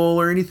sexual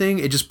or anything.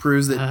 It just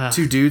proves that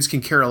two dudes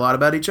can care a lot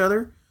about each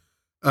other.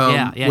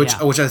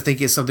 Which I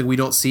think is something we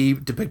don't see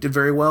depicted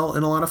very well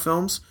in a lot of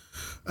films.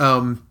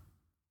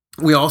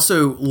 We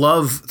also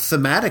love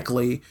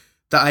thematically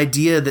the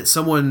idea that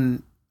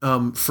someone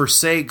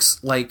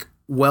forsakes like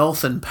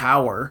wealth and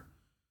power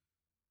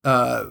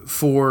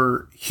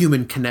for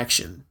human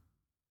connection.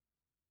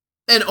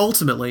 And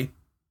ultimately,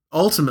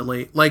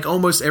 like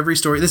almost every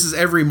story, this is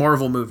every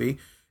Marvel movie,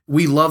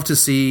 we love to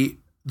see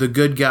the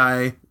good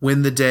guy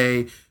win the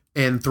day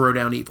and throw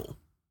down evil.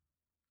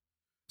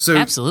 So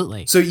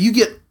absolutely. So you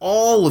get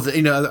all of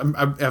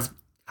the,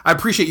 I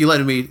appreciate you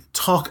letting me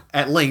talk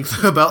at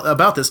length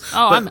about this.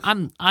 Oh, but,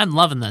 I'm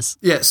loving this.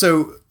 Yeah.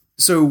 So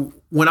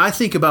when I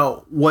think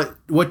about what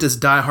does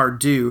Die Hard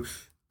do,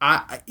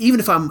 even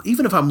if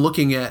I'm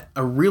looking at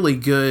a really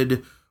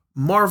good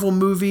Marvel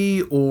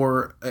movie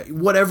or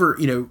whatever,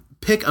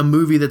 pick a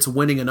movie that's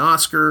winning an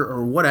Oscar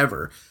or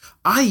whatever,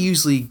 I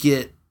usually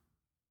get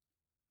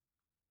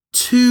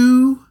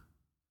 2,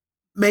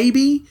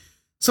 maybe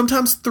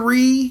sometimes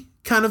 3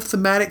 kind of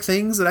thematic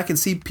things that I can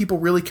see people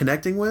really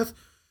connecting with.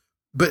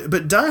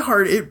 But Die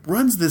Hard, it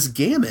runs this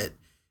gamut.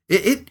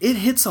 It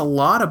hits a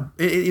lot of,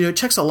 it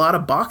checks a lot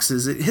of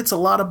boxes. It hits a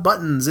lot of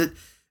buttons.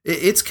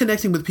 It's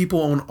connecting with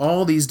people on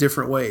all these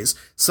different ways.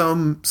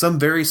 Some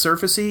very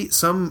surfacey,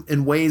 some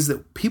in ways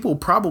that people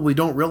probably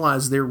don't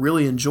realize they're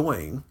really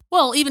enjoying.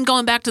 Well, even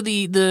going back to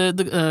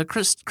the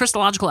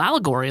Christological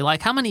allegory,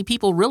 like how many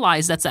people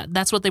realize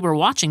that's what they were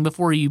watching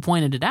before you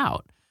pointed it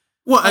out?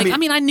 Well, I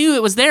mean, I knew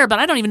it was there, but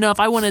I don't even know if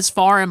I went as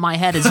far in my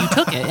head as you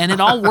took it, and it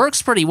all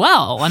works pretty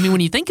well. I mean,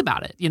 when you think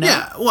about it,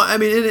 Yeah, well, I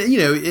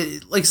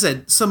mean, like I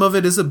said, some of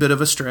it is a bit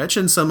of a stretch,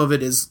 and some of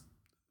it is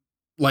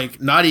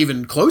like not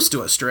even close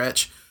to a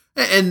stretch.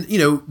 And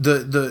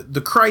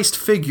the Christ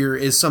figure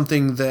is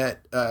something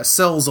that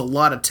sells a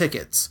lot of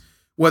tickets,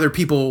 whether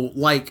people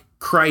like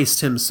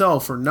Christ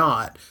himself or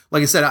not.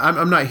 Like I said,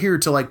 I'm not here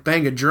to like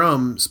bang a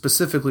drum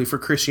specifically for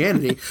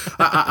Christianity.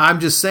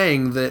 I'm just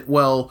saying that,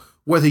 well,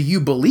 whether you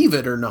believe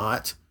it or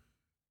not,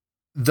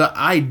 the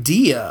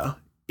idea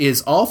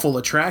is awful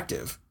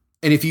attractive.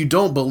 And if you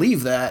don't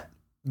believe that,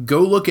 go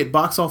look at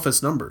box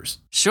office numbers.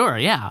 Sure,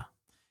 yeah.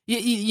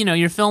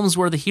 Your films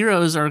where the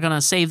heroes are going to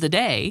save the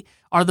day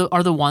are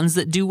the ones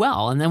that do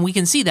well. And then we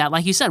can see that,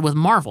 like you said, with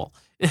Marvel.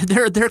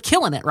 They're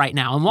killing it right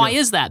now. And why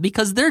is that?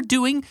 Because they're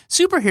doing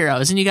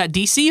superheroes. And you got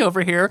DC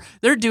over here.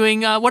 They're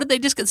doing, what did they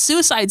just get?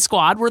 Suicide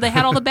Squad, where they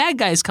had all the bad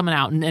guys coming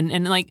out.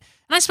 And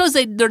I suppose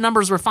their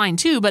numbers were fine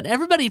too, but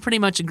everybody pretty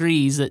much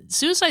agrees that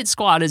Suicide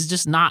Squad is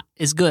just not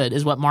as good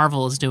as what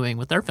Marvel is doing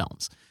with their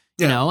films.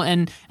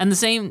 And the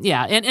same,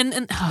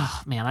 and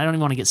oh, man, I don't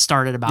even want to get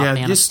started about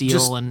Man of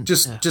Steel.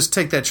 Just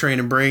take that train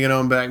and bring it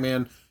on back,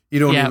 man. You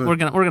don't. Yeah, even... we're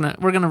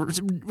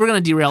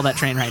gonna derail that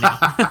train right now.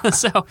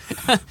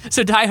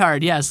 so Die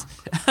Hard, yes.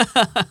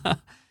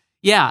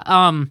 Yeah.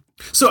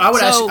 So I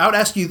would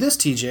ask you this,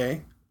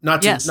 TJ,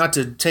 not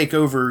to take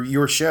over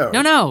your show.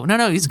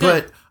 No, he's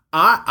good. But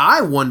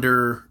I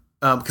wonder,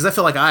 because I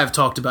feel like I have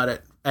talked about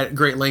it at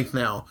great length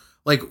now.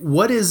 Like,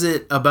 what is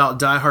it about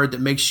Die Hard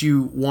that makes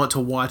you want to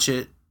watch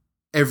it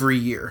every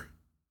year?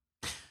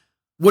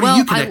 What are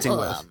you connecting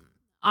with?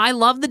 I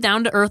love the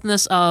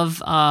down-to-earthness of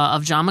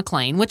John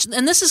McClane,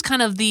 and this is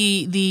kind of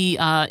the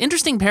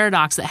interesting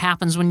paradox that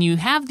happens when you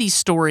have these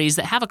stories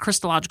that have a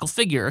Christological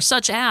figure,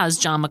 such as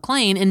John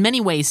McClane. In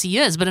many ways he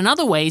is, but in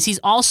other ways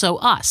he's also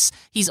us.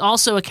 He's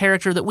also a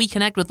character that we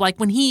connect with. Like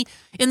when he,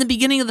 in the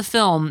beginning of the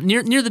film,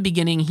 near the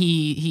beginning,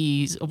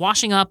 he's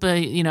washing up,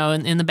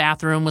 in the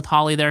bathroom with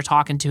Holly there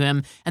talking to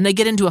him, and they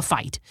get into a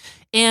fight.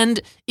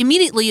 And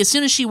immediately, as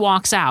soon as she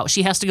walks out,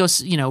 she has to go,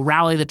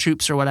 rally the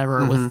troops or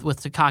whatever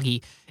with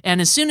Takagi. And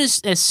as soon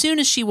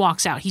as she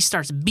walks out, he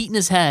starts beating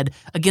his head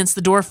against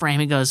the door frame.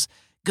 He goes,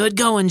 "Good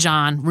going,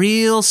 John.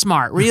 Real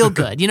smart, real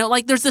good."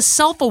 There's this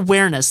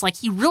self-awareness. Like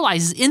he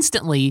realizes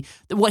instantly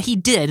that what he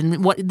did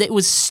and that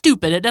was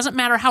stupid. It doesn't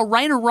matter how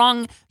right or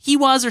wrong he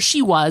was or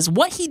she was.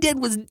 What he did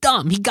was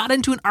dumb. He got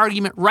into an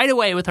argument right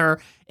away with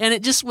her, and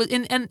it just was.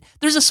 And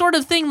there's a sort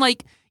of thing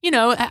like,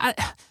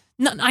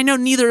 I know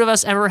neither of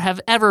us have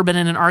ever been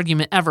in an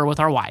argument ever with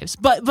our wives,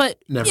 but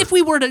Never. If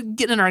we were to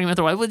get in an argument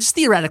with our wife, just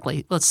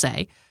theoretically, let's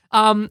say,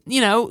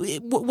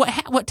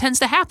 what tends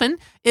to happen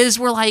is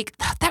we're like,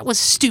 that was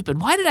stupid.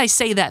 Why did I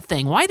say that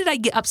thing? Why did I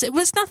get upset? It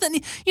was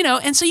nothing,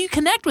 and so you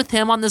connect with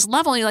him on this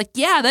level and you're like,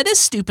 yeah, that is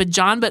stupid,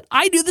 John, but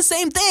I do the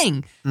same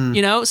thing,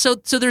 So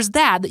there's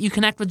that you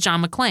connect with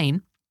John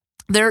McClane.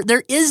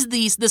 There is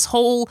this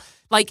whole,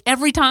 like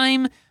every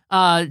time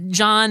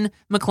John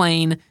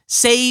McClane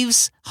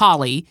saves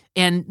Holly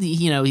and,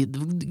 he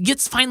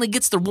finally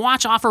gets the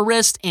watch off her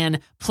wrist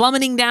and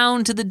plummeting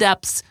down to the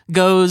depths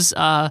goes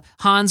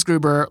Hans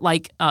Gruber,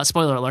 like,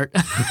 spoiler alert, for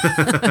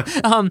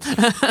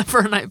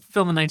a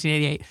film in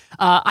 1988.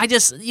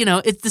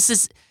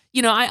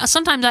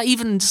 Sometimes I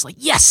even just like,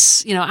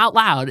 yes, out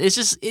loud. It's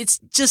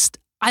just,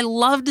 I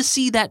love to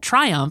see that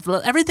triumph,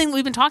 everything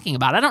we've been talking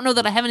about. I don't know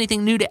that I have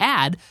anything new to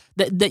add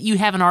that you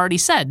haven't already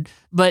said,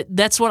 but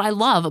that's what I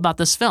love about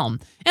this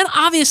film. And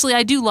obviously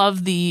I do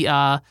love the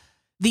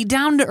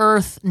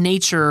down-to-earth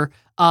nature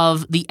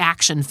of the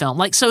action film.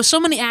 Like, so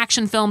many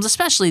action films,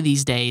 especially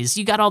these days,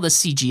 you got all the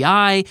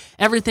CGI,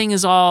 everything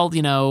is all,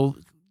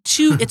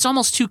 it's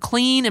almost too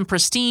clean and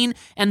pristine.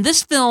 And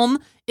this film,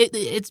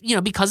 it's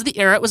because of the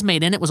era it was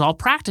made in, it was all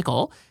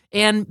practical.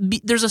 And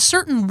there's a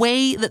certain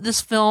way that this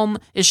film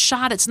is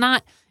shot. It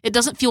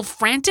doesn't feel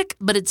frantic,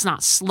 but it's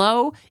not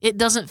slow. It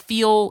doesn't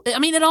feel,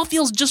 it all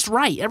feels just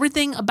right.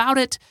 Everything about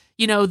it,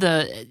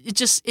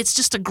 it's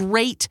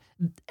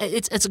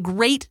a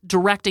great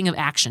directing of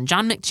action.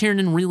 John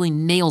McTiernan really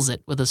nails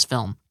it with this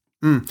film.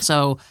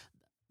 So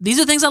these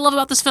are things I love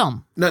about this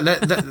film. No,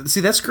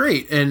 see, that's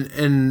great.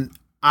 And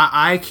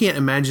I can't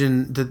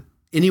imagine that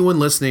anyone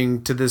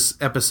listening to this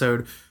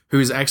episode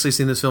who's actually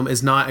seen this film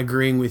is not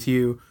agreeing with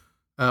you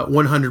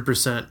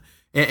 100%.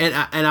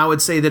 And I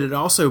would say that it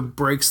also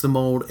breaks the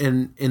mold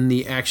in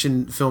the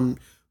action film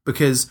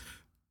because,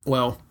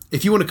 well,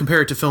 if you want to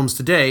compare it to films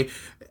today,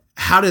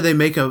 how do they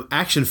make an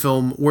action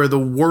film where the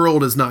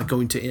world is not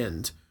going to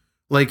end?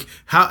 Like,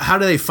 how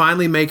do they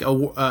finally make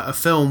a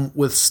film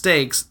with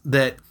stakes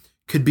that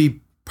could be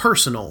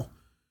personal?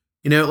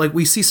 Like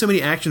we see so many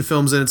action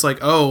films and it's like,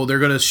 oh, they're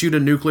going to shoot a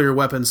nuclear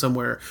weapon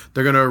somewhere.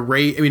 They're going to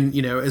raid.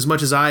 As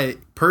much as I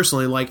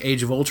personally like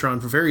Age of Ultron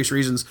for various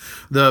reasons,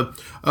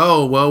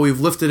 we've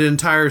lifted an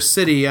entire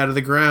city out of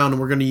the ground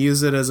and we're going to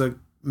use it as a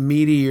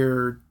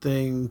meteor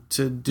thing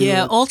to do.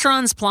 Yeah,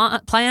 Ultron's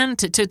plan,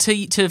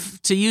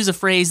 to use a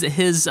phrase that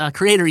his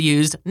creator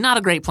used, not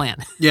a great plan.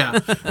 Yeah.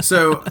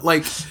 So,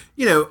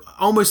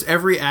 almost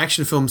every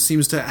action film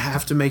seems to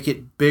have to make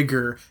it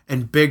bigger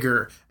and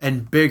bigger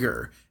and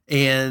bigger.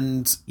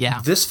 And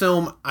this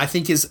film, I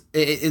think,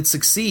 it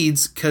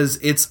succeeds because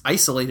it's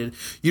isolated.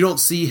 You don't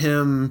see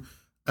him,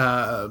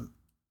 even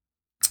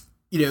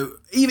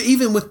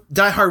with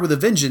Die Hard with a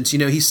Vengeance.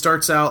 He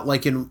starts out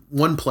like in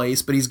one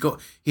place, but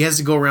he has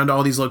to go around to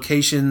all these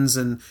locations,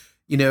 and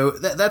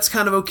that's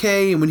kind of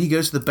okay. And when he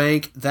goes to the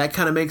bank, that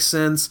kind of makes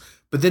sense.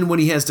 But then when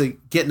he has to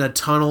get in a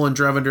tunnel and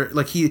drive under,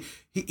 like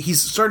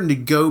he's starting to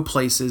go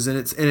places, and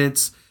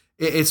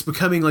it's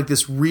becoming like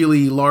this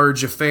really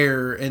large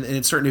affair, and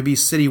it's starting to be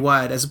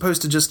citywide, as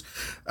opposed to just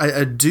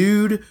a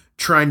dude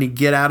trying to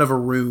get out of a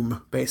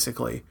room,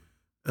 basically.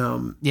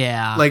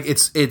 Like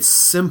it's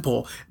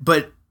simple,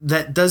 but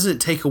that doesn't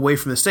take away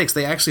from the stakes.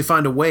 They actually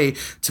find a way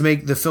to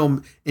make the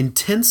film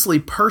intensely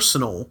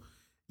personal,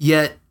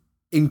 yet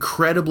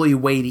incredibly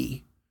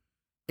weighty.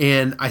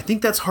 And I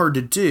think that's hard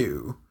to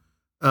do,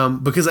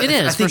 because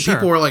I think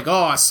people are like,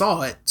 oh, I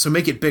saw it, so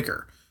make it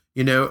bigger,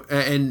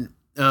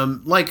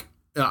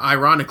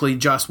 ironically,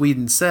 Joss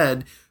Whedon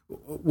said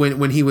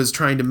when he was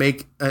trying to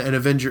make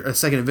a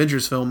second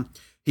Avengers film,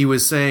 he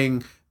was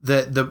saying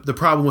that the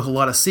problem with a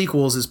lot of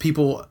sequels is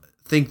people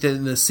think that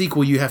in the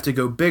sequel you have to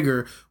go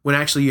bigger when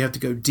actually you have to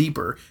go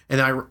deeper. And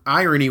the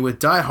irony with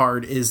Die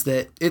Hard is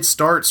that it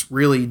starts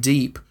really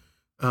deep,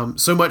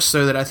 so much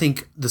so that I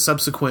think the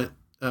subsequent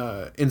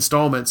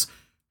installments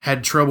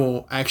had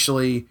trouble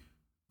actually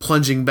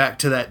plunging back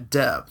to that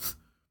depth.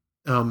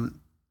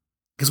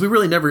 Because we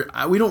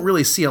don't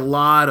really see a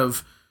lot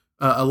of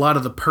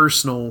the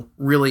personal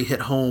really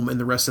hit home in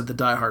the rest of the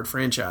Die Hard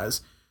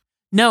franchise.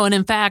 No, and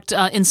in fact,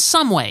 in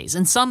some ways,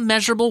 in some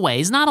measurable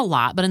ways, not a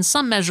lot, but in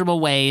some measurable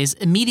ways,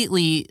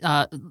 immediately,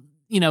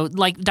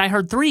 like Die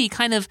Hard 3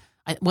 kind of,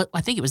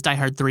 I think it was Die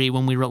Hard 3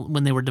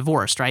 when they were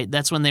divorced, right?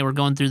 That's when they were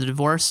going through the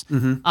divorce.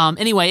 Mm-hmm.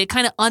 Anyway, it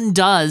kind of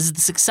undoes the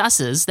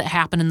successes that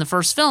happen in the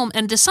first film,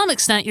 and to some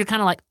extent, you're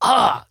kind of like,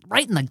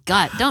 right in the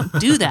gut. Don't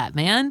do that,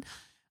 man.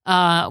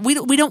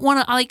 We don't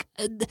want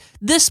to,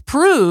 this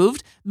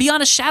proved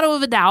beyond a shadow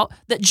of a doubt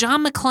that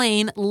John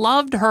McClane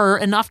loved her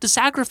enough to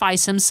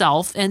sacrifice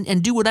himself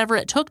and do whatever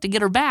it took to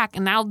get her back,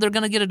 and now they're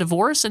going to get a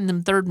divorce in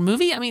the third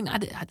movie. I mean,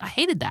 I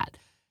hated that.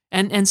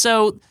 And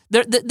so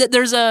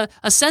there's a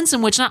sense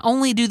in which not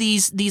only do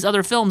these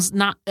other films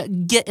not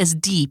get as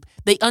deep,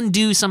 they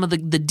undo some of the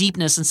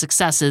deepness and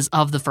successes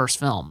of the first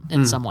film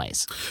in some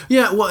ways.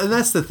 Yeah, well, and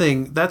that's the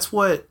thing. That's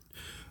what.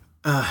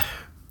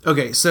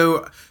 Okay,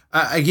 so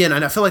again,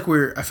 I feel like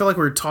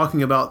we're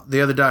talking about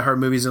the other Die Hard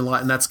movies a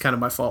lot, and that's kind of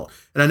my fault.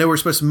 And I know we're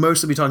supposed to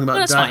mostly be talking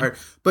about Die Hard,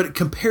 but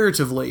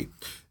comparatively,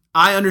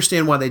 I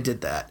understand why they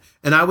did that.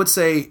 And I would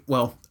say,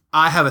 well,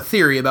 I have a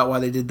theory about why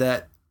they did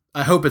that.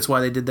 I hope it's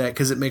why they did that,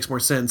 because it makes more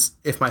sense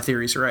if my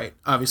theories are right.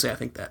 Obviously, I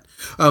think that.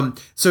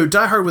 So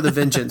Die Hard with a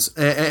Vengeance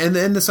and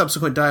the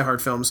subsequent Die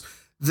Hard films,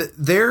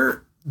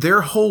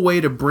 their whole way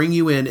to bring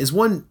you in is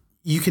one,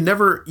 you can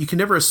never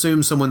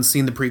assume someone's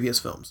seen the previous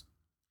films.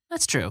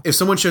 That's true. If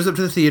someone shows up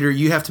to the theater,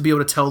 you have to be able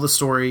to tell the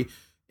story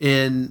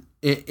in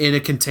a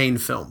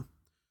contained film,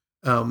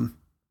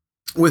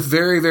 with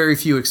very, very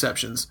few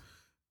exceptions.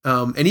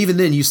 And even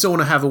then, you still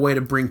want to have a way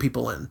to bring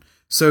people in.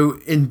 So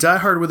in Die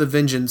Hard with a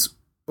Vengeance,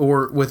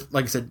 or with,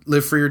 like I said,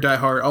 Live Free or Die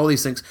Hard, all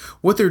these things,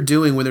 what they're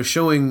doing when they're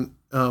showing,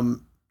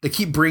 they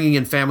keep bringing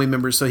in family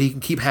members so he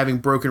can keep having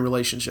broken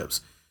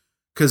relationships.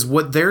 Because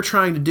what they're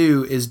trying to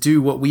do is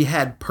do what we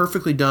had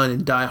perfectly done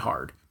in Die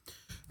Hard.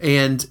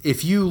 And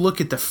if you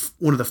look at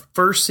one of the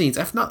first scenes,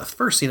 if not the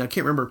first scene, I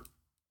can't remember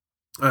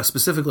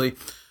specifically,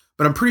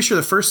 but I'm pretty sure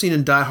the first scene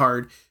in Die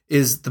Hard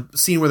is the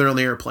scene where they're on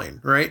the airplane,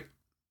 right?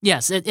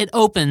 Yes, it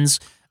opens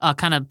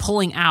kind of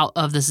pulling out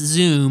of this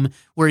zoom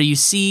where you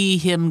see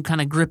him kind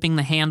of gripping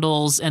the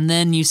handles, and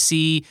then you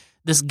see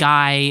this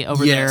guy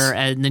over there,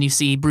 and then you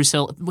see Bruce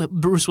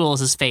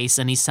Willis's face,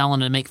 and he's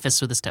telling him to make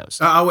fists with his toes.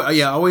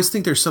 I always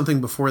think there's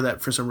something before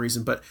that for some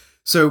reason. But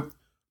so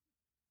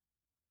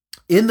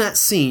in that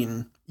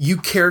scene, you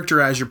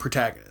characterize your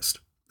protagonist,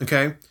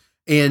 okay?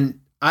 And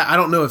I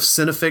don't know if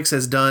Cinefix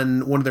has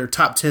done one of their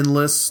top 10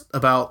 lists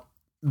about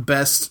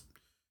best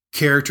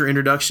character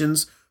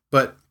introductions,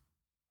 but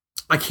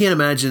I can't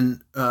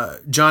imagine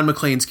John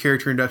McClane's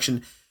character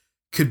introduction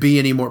could be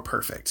any more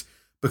perfect,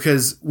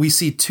 because we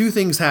see two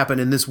things happen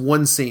in this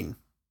one scene.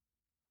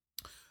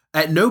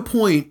 At no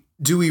point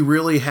do we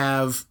really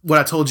have what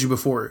I told you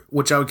before,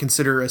 which I would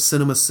consider a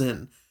cinema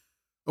sin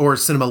or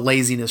cinema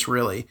laziness,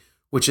 really,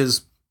 which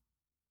is,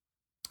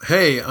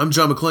 hey, I'm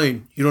John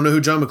McClane. You don't know who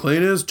John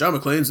McClane is? John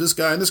McClane's this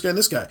guy and this guy and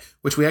this guy,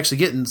 which we actually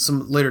get in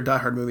some later Die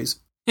Hard movies.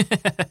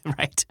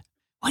 Right.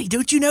 Wait,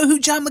 don't you know who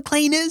John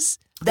McClane is?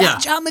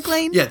 John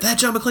McClane? Yeah, that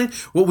John McClane.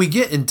 What we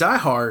get in Die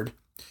Hard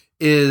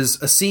is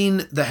a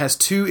scene that has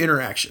two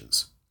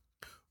interactions.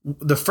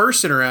 The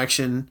first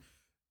interaction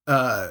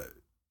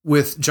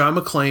with John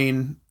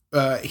McClane,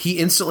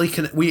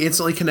 we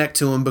instantly connect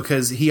to him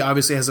because he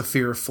obviously has a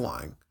fear of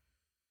flying.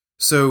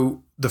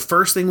 So the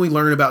first thing we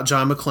learn about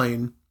John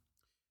McClane,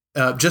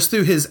 just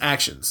through his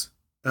actions,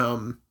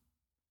 and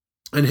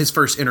his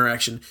first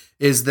interaction,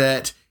 is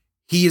that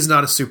he is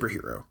not a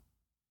superhero.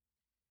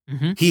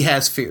 Mm-hmm. He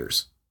has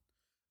fears.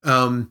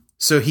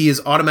 So he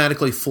is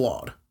automatically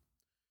flawed.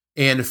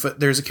 And if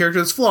there's a character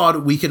that's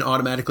flawed, we can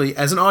automatically,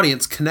 as an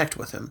audience, connect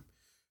with him.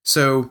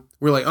 So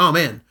we're like, oh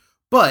man.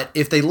 But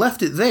if they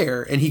left it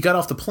there and he got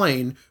off the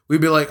plane,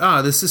 we'd be like,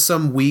 this is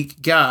some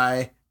weak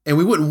guy, and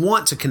we wouldn't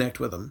want to connect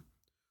with him.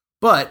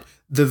 But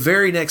the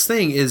very next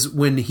thing is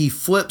when he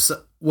flips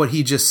what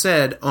he just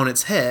said on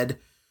its head,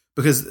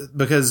 because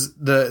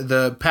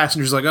the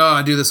passenger's like,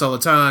 I do this all the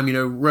time,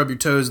 rub your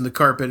toes in the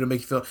carpet, it'll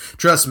make you feel,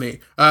 trust me,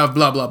 blah,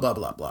 blah, blah,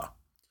 blah, blah.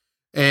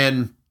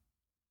 And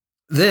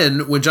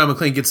then when John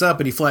McClane gets up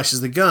and he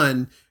flashes the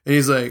gun and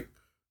he's like,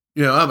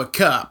 I'm a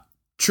cop,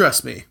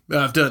 trust me,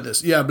 I've done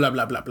this, yeah, blah,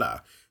 blah, blah, blah.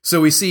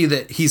 So we see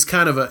that he's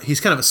kind of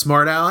a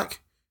smart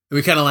aleck, and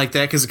we kind of like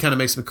that because it kind of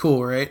makes him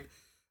cool, right?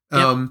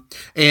 Yep.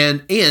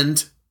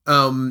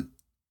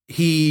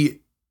 He,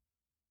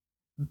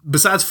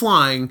 besides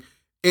flying,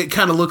 it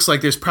kind of looks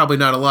like there's probably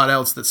not a lot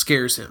else that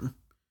scares him.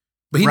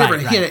 But he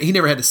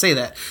never had to say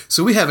that.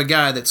 So we have a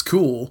guy that's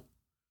cool.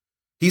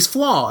 He's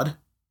flawed,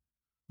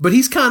 but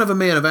he's kind of a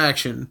man of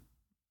action.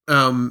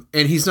 And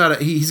he's got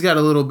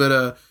a little bit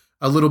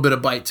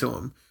of bite to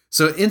him.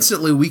 So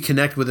instantly we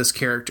connect with this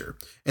character.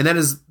 And that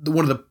is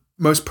one of the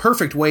most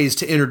perfect ways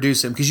to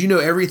introduce him, because you know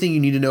everything you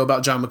need to know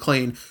about John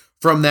McClane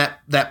from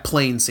that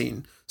plane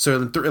scene. So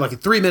in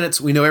 3 minutes,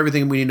 we know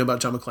everything we need to know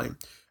about John McClane.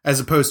 As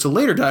opposed to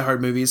later Die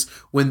Hard movies,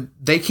 when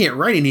they can't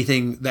write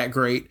anything that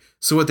great.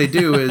 So what they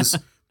do is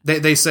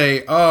they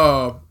say,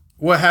 "Oh,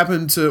 what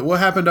happened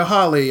to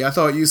Holly? I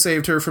thought you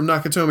saved her from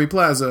Nakatomi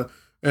Plaza,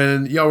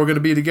 and y'all were going to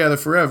be together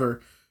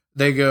forever."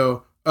 They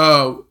go,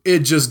 "Oh, it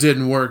just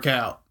didn't work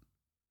out."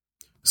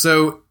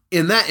 So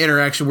in that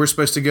interaction, we're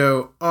supposed to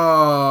go,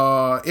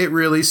 "Oh, it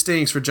really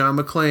stinks for John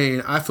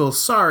McClane. I feel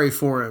sorry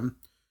for him,"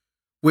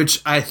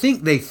 which I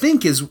think they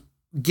think is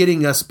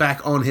getting us back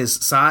on his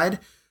side,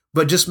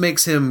 but just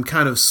makes him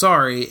kind of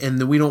sorry, and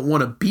then we don't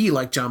want to be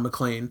like John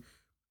McClane.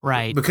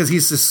 Right. Because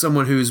he's just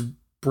someone who's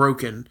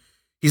broken.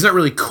 He's not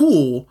really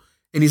cool,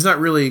 and he's not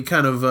really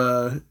kind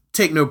of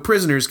take no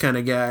prisoners kind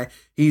of guy.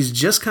 He's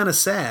just kind of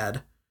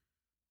sad.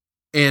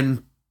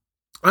 And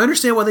I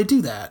understand why they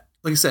do that,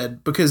 like I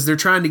said, because they're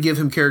trying to give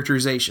him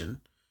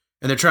characterization,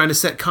 and they're trying to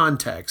set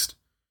context.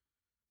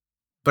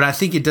 But I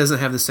think it doesn't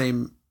have the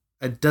same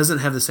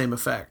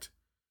effect.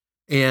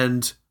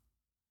 And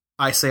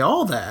I say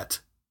all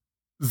that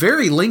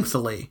very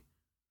lengthily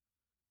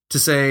to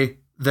say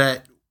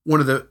that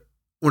one of the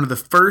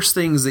first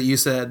things that you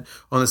said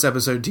on this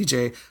episode,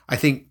 TJ, I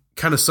think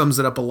kind of sums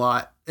it up a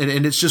lot,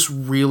 and it's just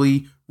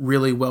really,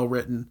 really well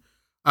written.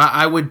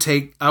 I would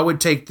take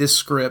this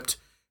script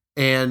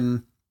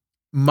and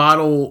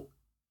model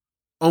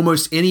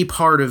almost any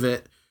part of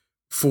it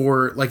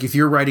for, like, if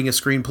you're writing a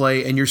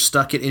screenplay and you're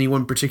stuck at any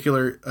one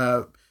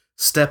particular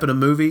step in a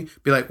movie,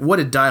 be like, what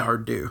did Die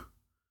Hard do?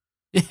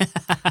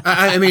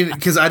 I mean,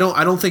 because I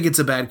don't think it's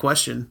a bad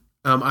question.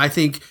 I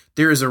think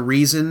there is a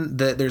reason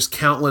that there's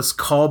countless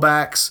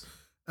callbacks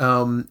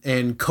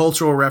and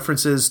cultural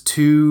references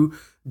to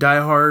Die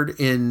Hard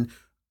in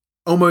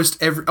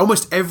almost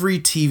every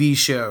TV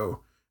show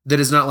that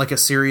is not like a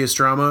serious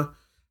drama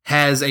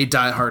has a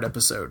Die Hard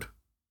episode.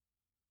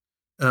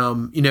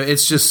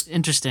 It's just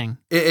interesting.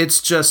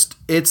 It's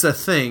a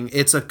thing.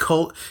 It's a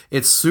cult.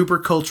 It's super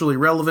culturally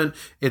relevant.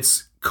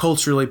 It's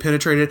culturally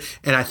penetrated,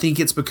 and I think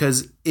it's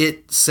because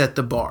it set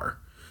the bar.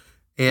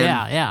 And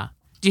yeah.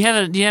 Do you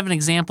have an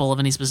example of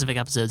any specific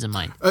episodes in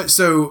mind?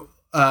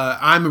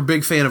 I'm a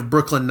big fan of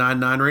Brooklyn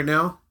Nine-Nine right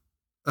now.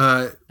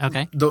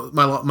 Okay.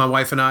 My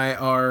wife and I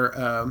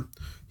are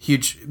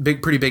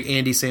pretty big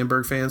Andy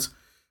Samberg fans.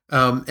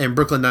 And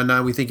Brooklyn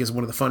Nine-Nine we think is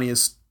one of the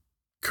funniest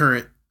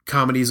current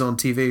comedies on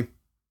TV.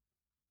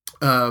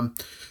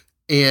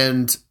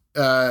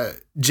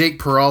 Jake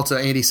Peralta,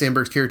 Andy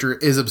Samberg's character,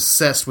 is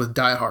obsessed with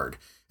Die Hard.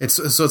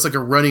 So it's like a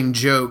running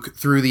joke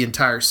through the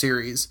entire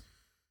series.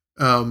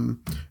 And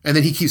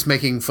then he keeps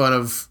making fun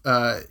of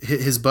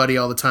his buddy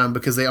all the time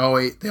because they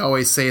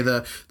always say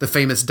the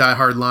famous Die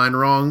Hard line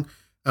wrong.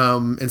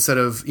 Instead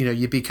of,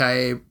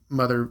 yippee-ki-yay,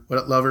 mother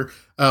lover.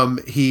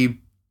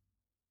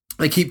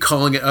 They keep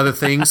calling it other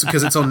things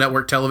because it's on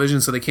network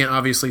television, so they can't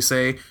obviously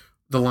say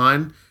the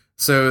line.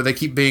 So they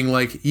keep being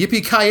like,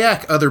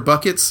 yippee-kayak, other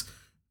buckets.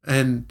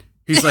 And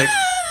he's like,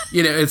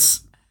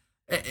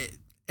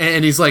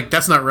 and he's like,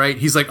 that's not right.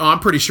 He's like, oh, I'm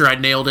pretty sure I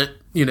nailed it.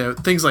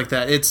 Things like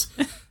that. It's,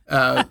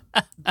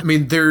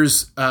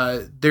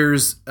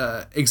 there's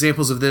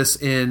examples of this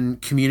in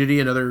Community,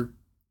 another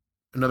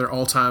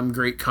all-time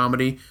great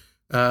comedy.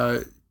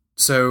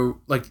 So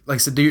like I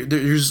said,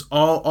 there's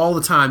all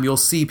the time you'll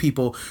see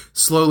people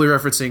slowly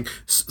referencing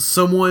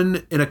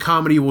someone in a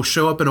comedy will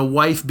show up in a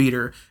wife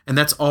beater, and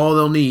that's all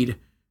they'll need.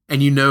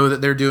 And that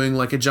they're doing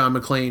like a John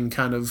McClane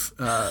kind of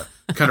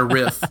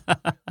riff.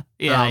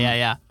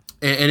 Yeah.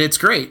 And it's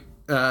great.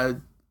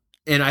 And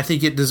I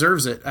think it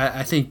deserves it.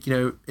 I think,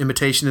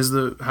 imitation is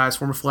the highest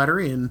form of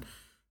flattery, and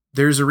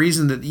there's a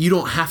reason that you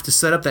don't have to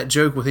set up that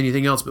joke with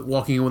anything else but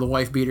walking in with a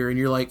wife beater, and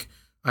you're like,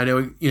 I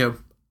know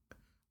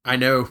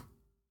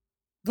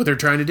what they're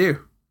trying to do.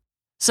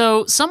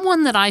 So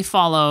someone that I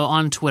follow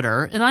on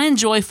Twitter, and I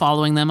enjoy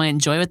following them, I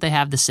enjoy what they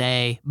have to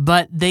say,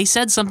 but they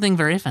said something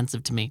very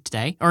offensive to me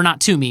today. Or not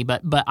to me,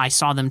 but I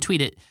saw them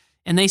tweet it.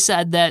 And they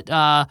said that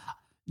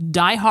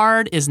Die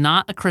Hard is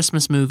not a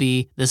Christmas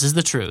movie. This is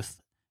the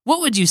truth. What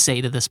would you say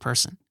to this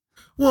person?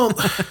 Well,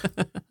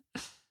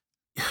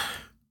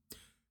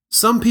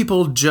 some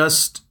people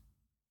just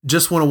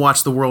want to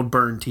watch the world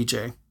burn,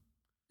 TJ.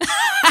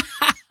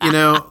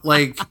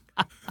 Like,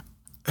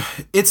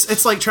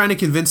 it's like trying to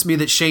convince me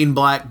that Shane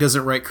Black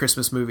doesn't write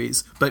Christmas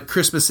movies, but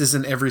Christmas is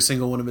in every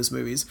single one of his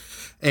movies.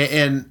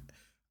 And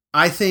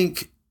I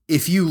think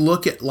if you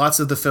look at lots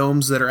of the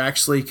films that are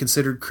actually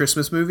considered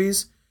Christmas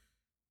movies,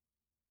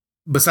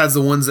 besides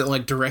the ones that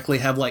like directly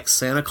have like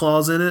Santa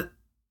Claus in it,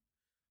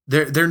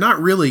 they're not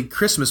really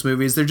Christmas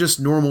movies. They're just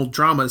normal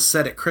dramas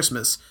set at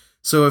Christmas.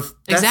 So if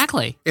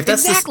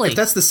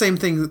that's the same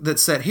thing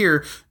that's set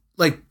here,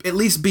 like, at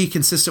least be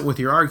consistent with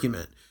your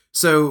argument.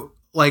 So,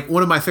 like,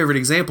 one of my favorite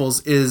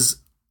examples is,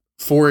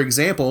 for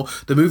example,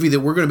 the movie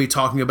that we're going to be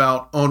talking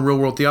about on Real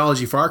World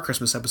Theology for our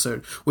Christmas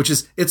episode, which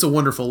is It's a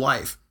Wonderful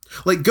Life.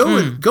 Like, go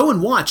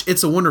and watch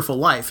It's a Wonderful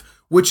Life,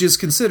 which is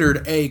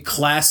considered a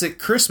classic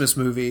Christmas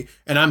movie,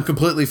 and I'm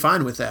completely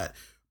fine with that.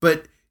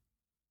 But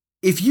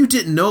if you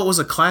didn't know it was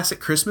a classic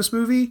Christmas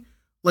movie,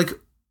 like,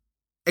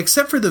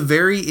 except for the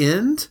very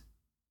end,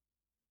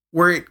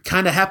 where it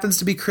kind of happens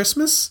to be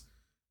Christmas,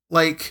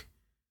 like,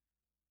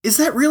 is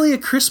that really a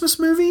Christmas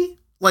movie?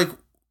 Like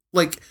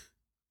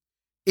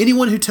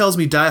anyone who tells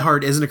me Die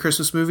Hard isn't a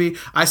Christmas movie,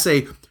 I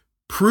say,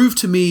 prove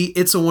to me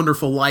It's a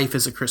Wonderful Life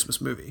is a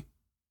Christmas movie.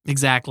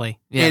 Exactly.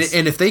 Yes.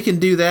 And if they can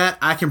do that,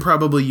 I can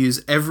probably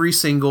use every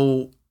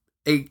single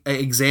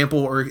example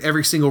or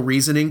every single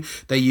reasoning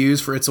they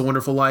use for It's a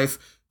Wonderful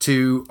Life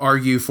to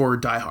argue for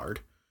Die Hard.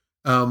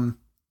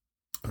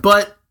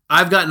 But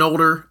I've gotten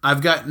older.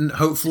 I've gotten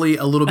hopefully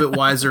a little bit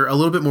wiser, a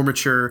little bit more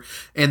mature,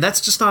 and that's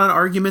just not an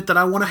argument that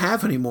I want to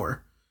have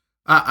anymore.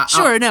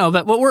 No,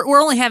 but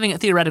we're only having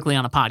it theoretically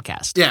on a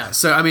podcast. Yeah,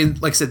 so I mean,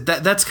 like I said,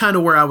 that's kind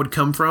of where I would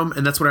come from,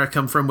 and that's where I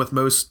come from with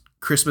most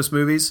Christmas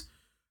movies.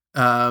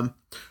 Like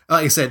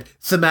I said,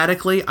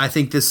 thematically, I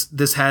think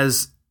this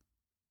has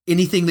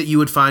anything that you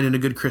would find in a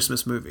good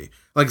Christmas movie.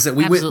 Like I said,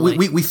 we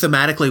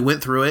thematically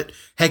went through it.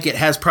 Heck, it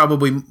has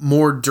probably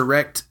more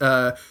direct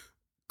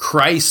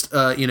Christ,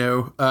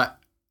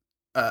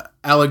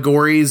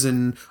 allegories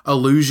and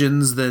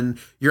allusions than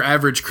your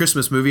average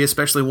Christmas movie,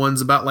 especially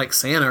ones about like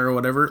Santa or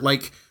whatever.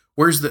 Like,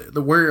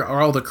 where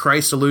are all the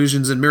Christ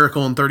allusions in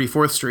Miracle on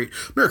 34th Street?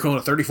 Miracle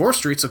on 34th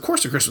Street's of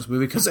course a Christmas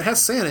movie because it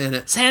has Santa in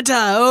it.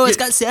 Santa! It's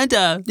got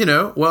Santa!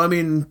 Well, I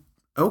mean,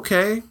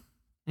 okay.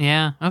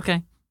 Yeah,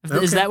 okay.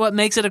 Is that what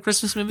makes it a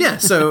Christmas movie? Yeah,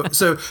 so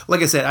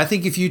like I said, I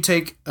think if you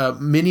take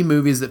many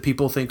movies that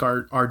people think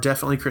are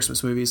definitely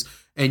Christmas movies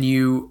and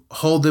you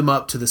hold them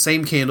up to the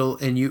same candle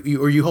and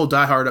you hold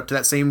Die Hard up to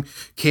that same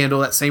candle,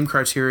 that same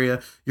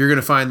criteria, you're going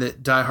to find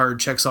that Die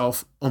Hard checks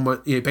off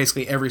almost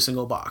basically every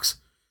single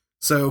box.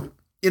 So,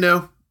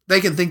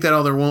 they can think that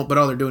all they want, but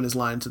all they're doing is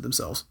lying to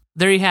themselves.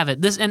 There you have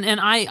it. This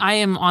and I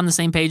am on the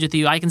same page with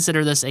you. I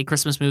consider this a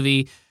Christmas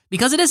movie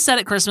because it is set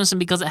at Christmas and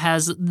because it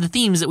has the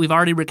themes that we've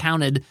already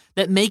recounted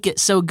that make it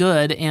so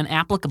good and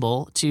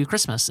applicable to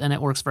Christmas, and it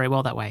works very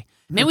well that way.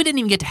 Man, we didn't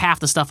even get to half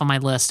the stuff on my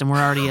list, and we're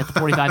already at the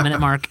 45-minute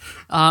mark.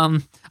 I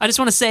just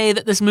want to say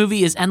that this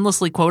movie is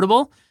endlessly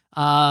quotable,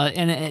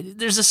 and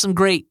there's just some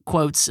great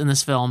quotes in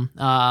this film.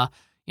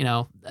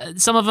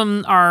 Some of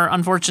them are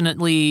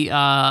unfortunately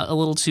a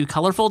little too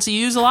colorful to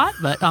use a lot,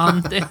 but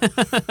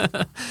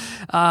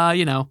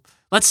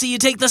let's see you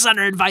take this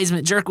under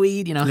advisement,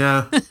 jerkweed.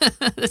 Yeah,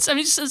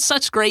 it's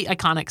such great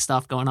iconic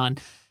stuff going on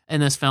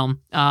in this film.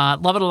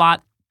 Love it a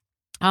lot.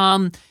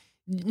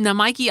 Now,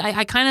 Mikey,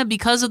 I kind of,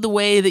 because of the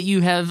way that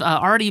you have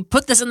already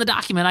put this in the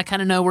document, I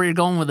kind of know where you're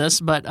going with this,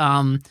 but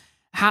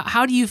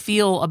how do you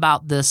feel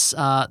about this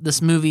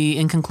movie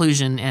in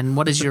conclusion, and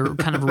what is your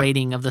kind of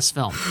rating of this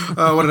film?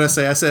 What did I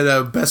say? I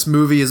said best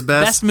movie is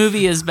best. Best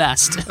movie is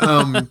best.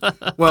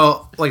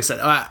 Well, like I said,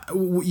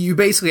 you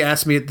basically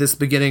asked me at this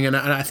beginning, and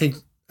I think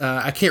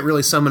I can't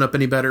really sum it up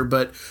any better,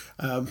 but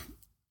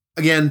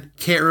again,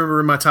 can't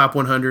remember my top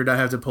 100. I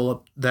have to pull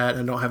up that.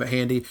 I don't have it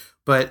handy,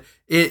 but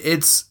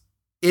it's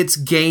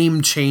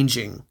game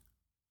changing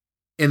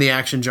in the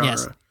action genre.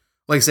 Yes.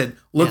 Like I said,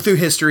 look through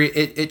history,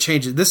 it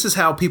changes. This is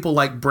how people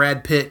like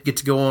Brad Pitt get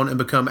to go on and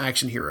become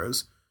action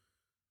heroes.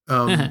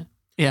 I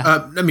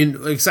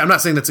mean, like I said, I'm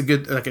not saying that's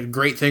a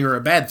great thing or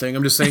a bad thing.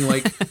 I'm just saying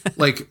like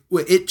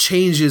it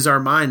changes our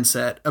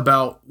mindset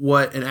about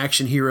what an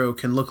action hero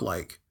can look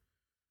like.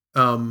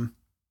 So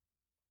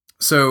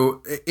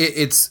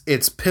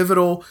it's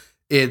pivotal.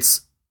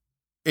 It's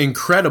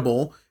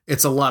incredible.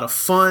 It's a lot of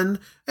fun.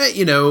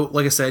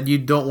 Like I said, you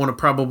don't want to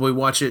probably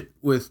watch it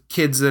with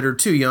kids that are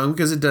too young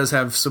because it does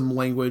have some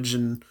language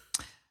and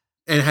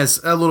it has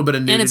a little bit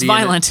of nudity. And it's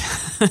violent.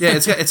 Yeah,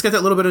 it's got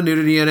that little bit of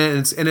nudity in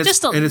it, and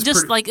it's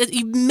like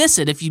you miss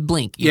it if you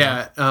blink.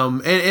 Yeah,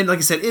 and like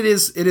I said, it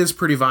is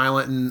pretty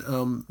violent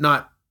and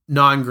not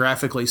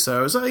non-graphically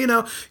so. So you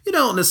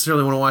don't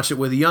necessarily want to watch it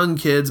with young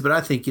kids, but I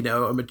think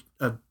a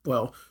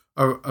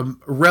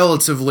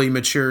relatively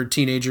mature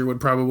teenager would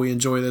probably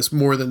enjoy this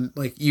more than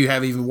like you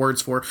have even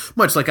words for,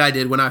 much like I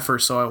did when I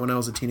first saw it when I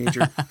was a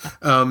teenager.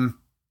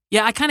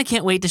 Yeah, I kind of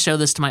can't wait to show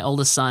this to my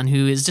oldest son,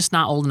 who is just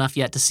not old enough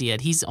yet to see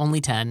it. He's only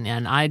 10,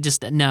 and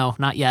no,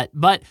 not yet.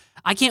 But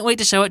I can't wait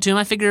to show it to him.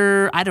 I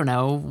figure, I don't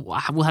know,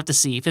 we'll have to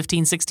see.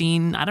 15,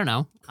 16, I don't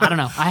know.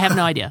 I have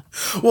no idea.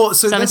 Well,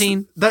 so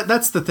 17.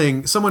 That's the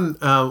thing. Someone,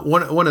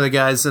 one of the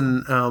guys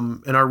in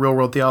our Real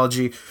World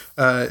Theology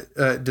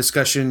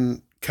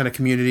discussion kind of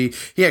community,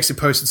 he actually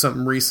posted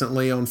something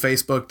recently on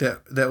Facebook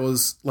that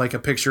was like a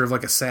picture of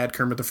like a sad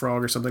Kermit the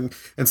Frog or something,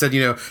 and said,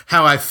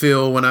 how I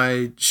feel when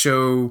I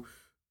show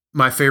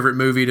my favorite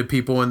movie to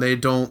people and they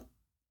don't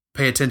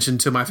pay attention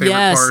to my favorite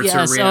parts or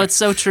react. So it's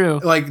so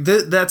true. Like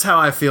that's how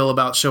I feel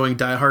about showing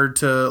Die Hard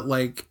to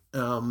like a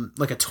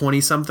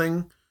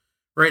 20-something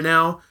right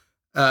now,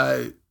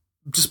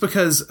 just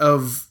because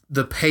of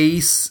the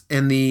pace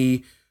and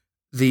the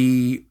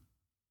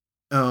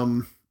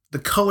the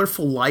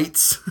colorful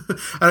lights,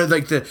 I don't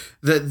like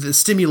the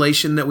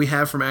stimulation that we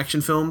have from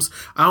action films.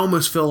 I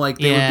almost feel like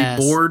they would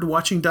be bored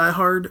watching Die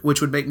Hard,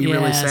 which would make me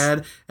really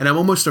sad. And I'm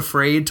almost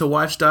afraid to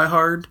watch Die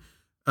Hard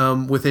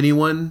with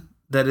anyone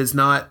that is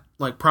not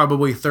like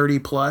probably 30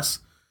 plus.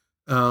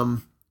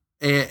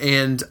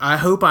 And I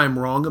hope I'm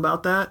wrong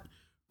about that.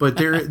 But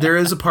there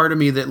is a part of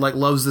me that like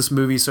loves this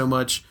movie so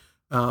much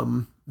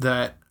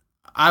that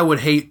I would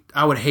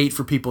hate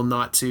for people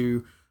not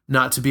to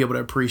be able to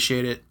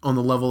appreciate it on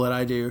the level that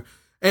I do.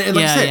 And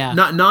like I said,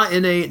 not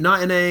in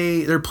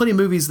a there are plenty of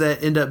movies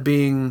that end up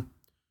being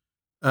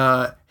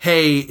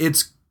hey,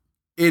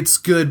 it's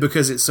good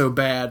because it's so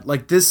bad.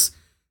 Like this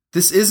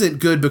isn't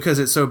good because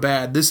it's so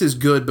bad. This is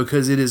good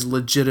because it is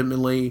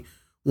legitimately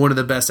one of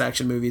the best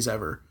action movies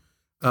ever.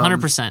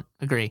 100%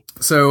 agree.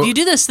 So you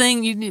do this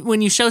thing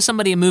when you show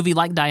somebody a movie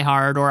like Die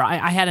Hard, or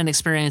I had an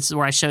experience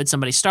where I showed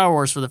somebody Star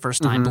Wars for the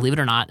first time, believe it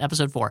or not,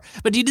 episode 4.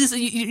 But you do this,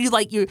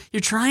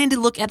 you're trying to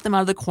look at them out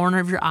of the corner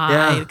of your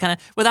eye, kind of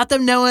without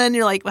them knowing.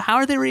 You're like, well, how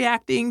are they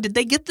reacting? Did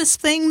they get this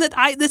thing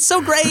that's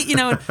so great? You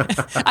know,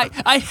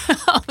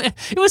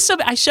 it was so.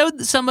 I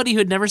showed somebody who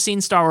had never seen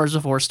Star Wars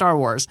before, Star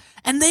Wars,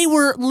 and they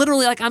were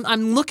literally like,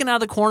 I'm looking out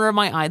of the corner of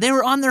my eye. They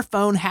were on their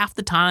phone half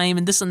the time,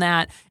 and this and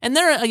that, and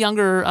they're a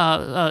younger.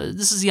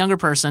 This is a younger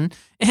person,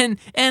 and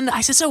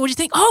I said, so what'd you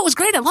think? Oh, it was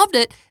great, I loved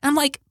it. And I'm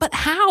like, but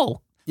how?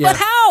 But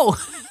how?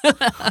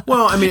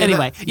 Well, I mean,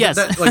 anyway, yes.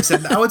 Like I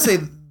said, I would say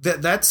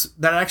that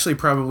actually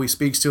probably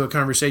speaks to a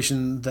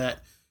conversation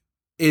that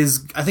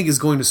I think is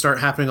going to start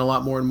happening a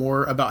lot more and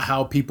more about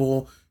how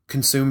people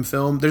consume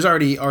film. There's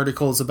already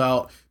articles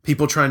about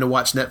people trying to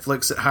watch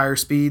Netflix at higher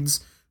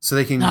speeds so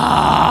they can, you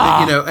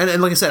know, and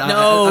like I said,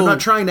 I'm not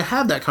trying to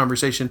have that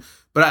conversation,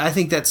 but I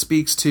think that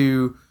speaks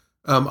to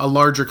a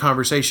larger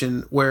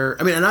conversation where,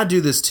 I mean, and I do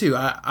this too.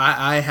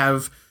 I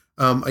have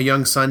a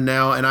young son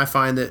now, and I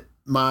find that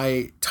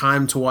my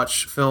time to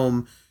watch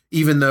film,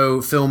 even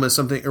though film is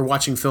something, or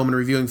watching film and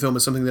reviewing film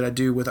is something that I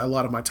do with a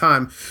lot of my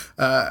time,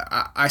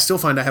 I still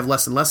find I have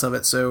less and less of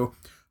it. So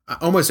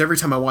almost every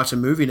time I watch a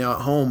movie now at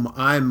home,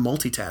 I'm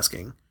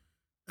multitasking.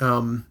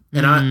 And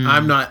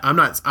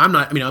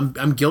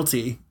I'm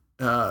guilty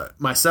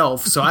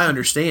myself, so I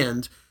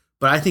understand,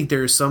 but I think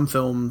there's some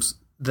films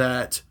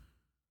that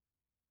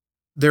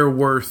they're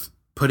worth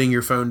putting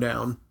your phone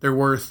down. They're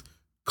worth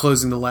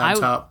closing the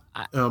laptop.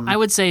 I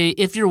would say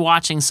if you're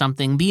watching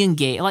something, be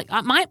engaged. Like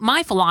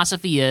my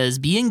philosophy is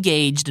be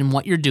engaged in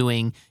what you're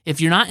doing. If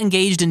you're not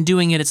engaged in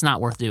doing it, it's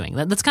not worth doing.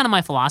 That's kind of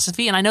my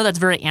philosophy, and I know that's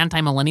very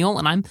anti-millennial,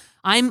 and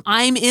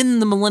I'm in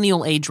the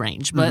millennial age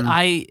range, but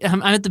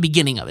I'm at the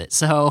beginning of it.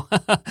 So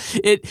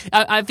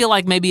I feel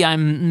like maybe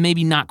I'm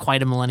not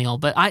quite a millennial,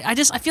 but I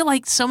feel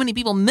like so many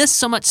people miss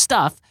so much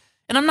stuff.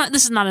 And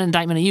this is not an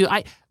indictment of you.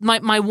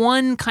 My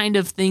one kind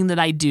of thing that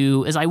I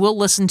do is I will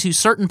listen to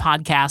certain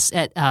podcasts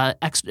at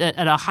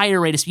a higher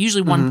rate, of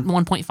usually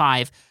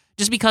 1.5,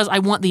 just because I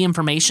want the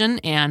information,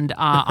 and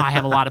I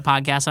have a lot of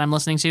podcasts that I'm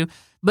listening to.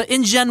 But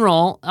in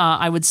general,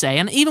 I would say,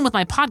 and even with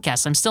my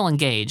podcasts, I'm still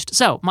engaged.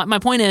 So my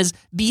point is,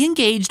 be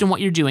engaged in what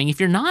you're doing.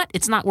 If you're not,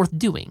 it's not worth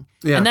doing.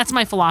 Yeah. And that's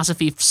my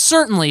philosophy,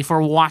 certainly for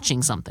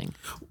watching something.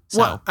 So,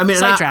 well, I mean,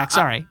 sidetrack.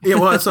 Sorry. Yeah,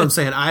 well, that's what I'm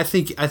saying. I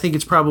think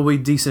it's probably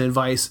decent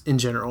advice in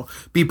general.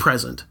 Be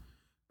present,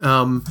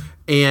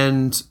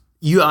 and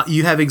you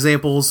have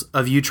examples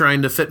of you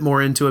trying to fit more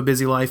into a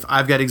busy life.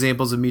 I've got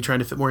examples of me trying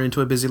to fit more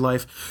into a busy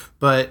life,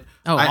 but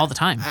all the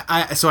time.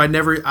 I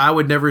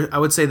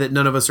would say that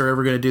none of us are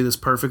ever going to do this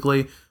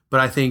perfectly, but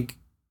I think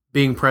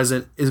being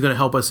present is going to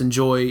help us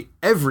enjoy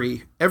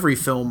every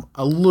film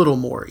a little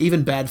more,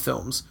 even bad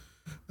films.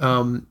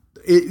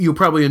 You'll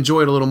probably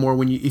enjoy it a little more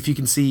if you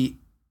can see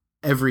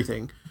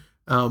everything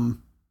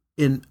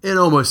in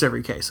almost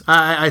every case.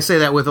 I say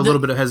that with a little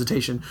bit of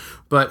hesitation,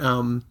 but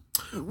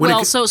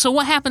so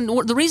what happened,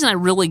 the reason I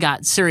really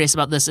got serious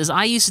about this is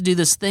I used to do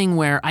this thing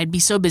where I'd be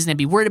so busy and I'd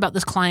be worried about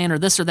this client or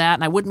this or that,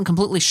 and I wouldn't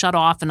completely shut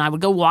off, and I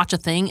would go watch a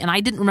thing, and I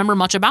didn't remember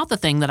much about the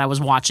thing that I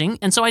was watching,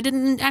 and so I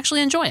didn't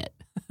actually enjoy it.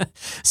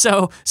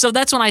 So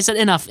that's when I said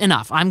enough. When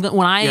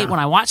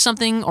I watch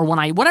something, or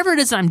whatever it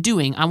is that I'm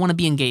doing, I want to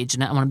be engaged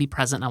in it. I want to be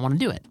present. And I want to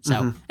do it.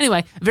 So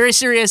anyway, very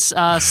serious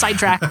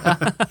sidetrack.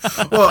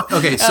 Well,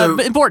 okay, so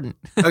but important.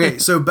 Okay,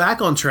 so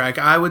back on track.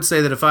 I would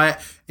say that if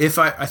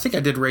I think I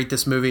did rate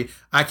this movie.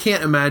 I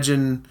can't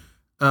imagine.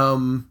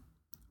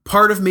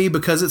 Part of me,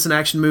 because it's an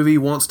action movie,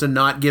 wants to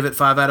not give it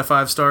 5 out of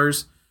 5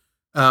 stars.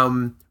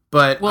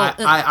 But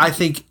I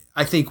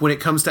think when it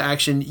comes to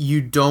action,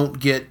 you don't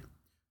get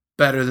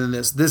better than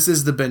this. This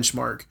is the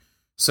benchmark.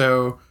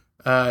 So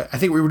I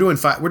think we're doing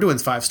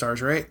 5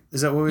 stars, right?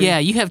 Is that what we? Yeah,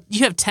 you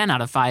have 10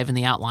 out of 5 in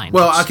the outline.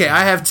 Well, okay,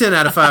 I have 10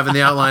 out of 5 in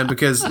the outline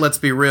because let's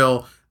be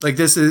real, like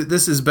this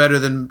is better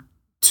than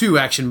 2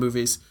 action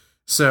movies.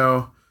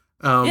 So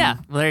yeah,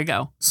 well, there you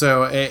go.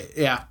 So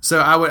yeah, so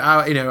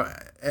I you know,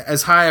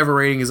 as high of a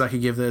rating as I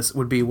could give this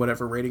would be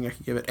whatever rating I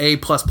could give it. A+++,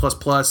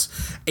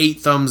 8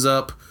 thumbs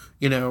up.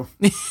 You know,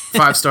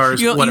 5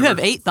 stars. You have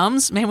 8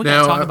 thumbs, man. We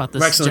gotta talk about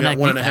this. I've actually got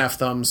 1.5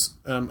 thumbs,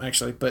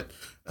 actually. But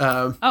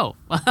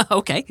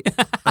Okay.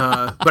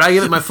 But I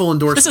give it my full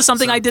endorsement. This is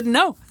something I didn't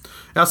know.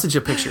 I'll send you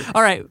a picture.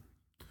 All right.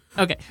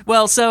 Okay.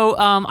 Well, so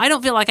I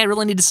don't feel like I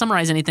really need to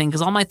summarize anything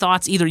because all my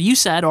thoughts either you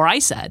said or I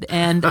said.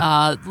 And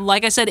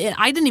like I said,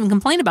 I didn't even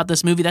complain about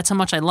this movie. That's how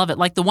much I love it.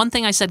 Like the one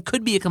thing I said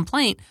could be a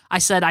complaint, I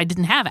said I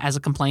didn't have as a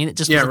complaint. It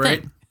just was a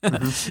thing.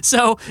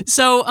 Mm-hmm.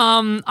 So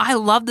I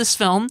love this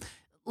film.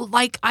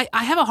 Like I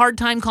have a hard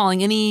time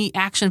calling any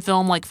action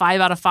film like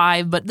 5 out of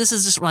 5, but this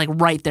is just like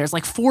right there. It's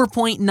like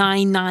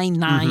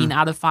 4.999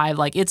 out of 5.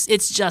 Like it's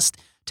just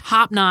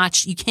top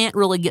notch. You can't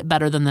really get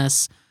better than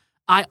this.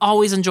 I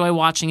always enjoy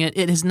watching it.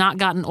 It has not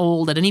gotten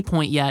old at any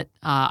point yet.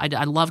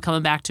 I love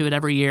coming back to it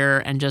every year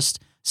and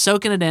just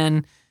soaking it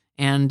in.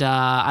 And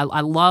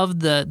I love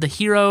the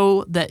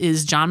hero that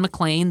is John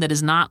McClane, that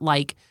is not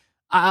like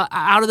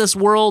out of this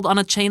world,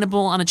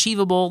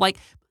 unachievable. Like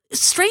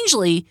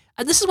strangely,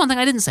 this is one thing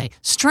I didn't say.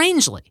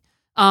 Strangely,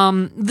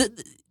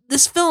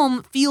 this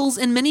film feels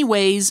in many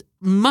ways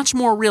much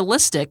more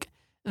realistic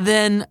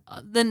than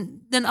other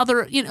than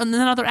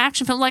other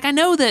action films. Like I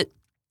know that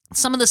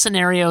some of the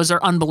scenarios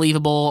are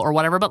unbelievable or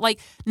whatever, but like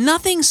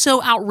nothing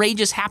so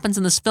outrageous happens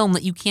in this film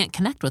that you can't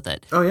connect with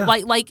it. Oh yeah.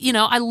 Like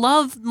I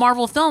love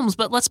Marvel films,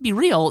 but let's be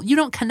real, you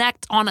don't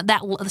connect on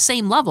the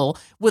same level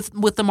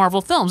with the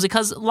Marvel films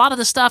because a lot of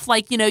the stuff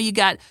like you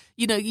got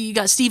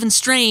Stephen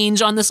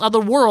Strange on this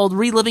other world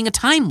reliving a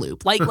time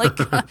loop. Like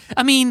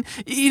I mean,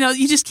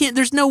 you just can't.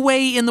 There's no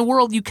way in the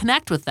world you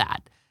connect with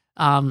that.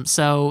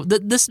 So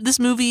this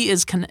movie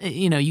is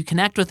you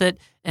connect with it,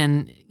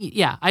 and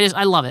yeah,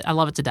 I love it. I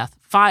love it to death.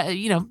 5,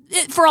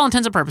 for all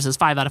intents and purposes,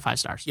 5 out of 5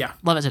 stars. Yeah,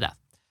 love it to death.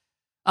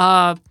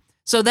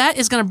 So that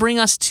is going to bring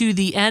us to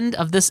the end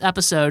of this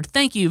episode.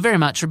 Thank you very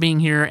much for being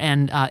here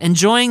and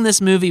enjoying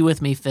this movie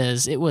with me,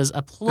 Fizz. It was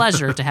a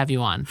pleasure to have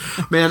you on.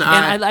 Man,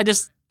 I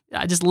just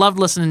loved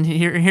listening,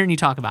 hearing you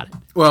talk about it.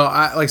 Well,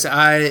 like I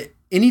said,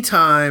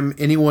 anytime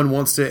anyone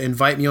wants to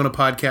invite me on a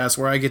podcast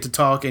where I get to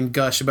talk and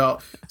gush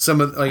about some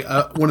of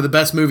one of the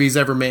best movies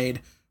ever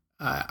made,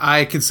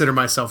 I consider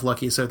myself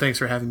lucky. So thanks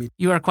for having me.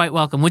 You are quite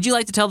welcome. Would you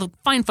like to tell the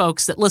fine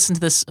folks that listen to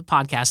this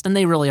podcast, and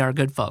they really are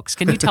good folks,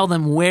 can you tell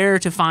them where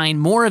to find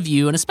more of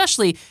you, and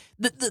especially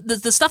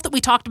the stuff that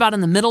we talked about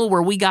in the middle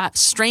where we got,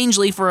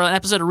 strangely for an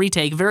episode of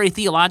Retake, very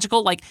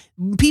theological? Like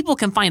people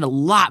can find a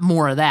lot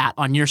more of that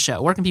on your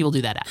show. Where can people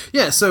do that at?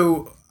 Yeah,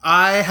 so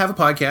I have a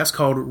podcast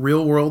called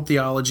Real World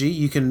Theology.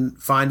 You can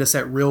find us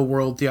at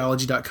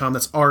realworldtheology.com.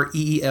 That's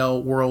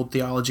REEL World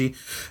Theology.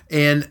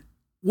 And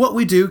what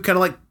we do, kind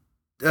of like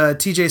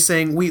TJ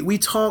saying, we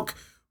talk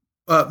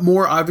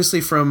more obviously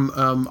from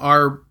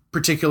our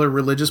particular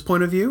religious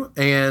point of view,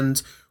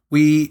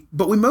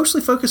 but we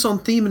mostly focus on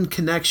theme and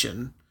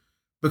connection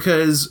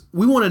because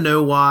we want to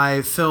know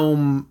why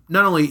film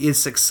not only is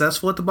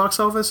successful at the box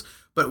office,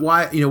 but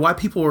why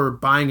people are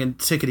buying a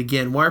ticket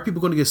again. Why are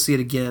people going to go see it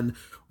again?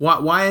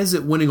 Why is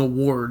it winning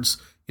awards?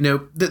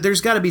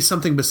 There's got to be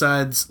something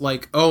besides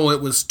like, oh,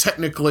 it was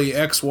technically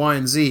X, Y,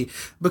 and Z,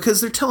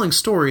 because they're telling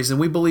stories, and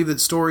we believe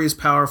that story is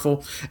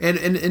powerful.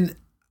 And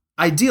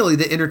ideally,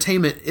 the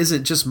entertainment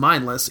isn't just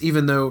mindless,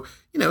 even though,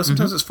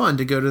 sometimes it's fun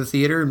to go to the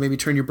theater and maybe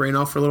turn your brain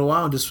off for a little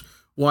while and just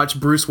watch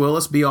Bruce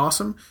Willis be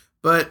awesome.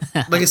 But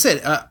like I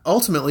said,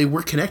 ultimately,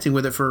 we're connecting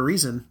with it for a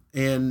reason.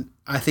 And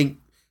I think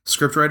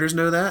scriptwriters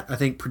know that. I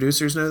think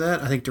producers know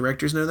that. I think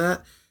directors know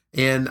that.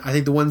 And I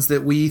think the ones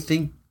that we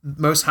think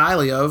most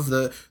highly of,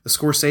 the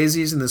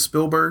Scorseses and the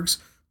Spielbergs,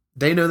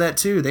 they know that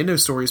too. They know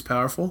story is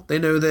powerful. They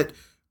know that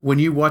when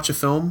you watch a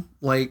film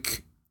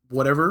like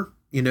whatever,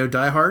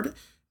 Die Hard,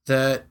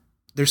 that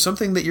there's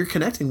something that you're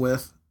connecting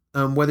with,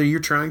 whether you're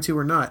trying to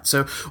or not.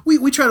 So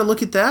we try to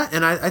look at that,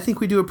 and I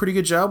think we do a pretty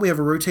good job. We have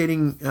a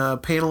rotating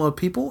panel of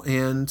people,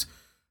 and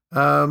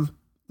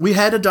we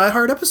had a Die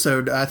Hard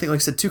episode, I think, like I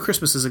said, 2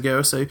 Christmases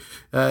ago. So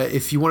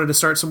if you wanted to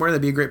start somewhere,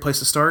 that'd be a great place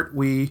to start.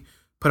 We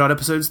put out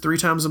episodes 3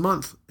 times a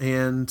month,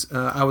 and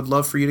I would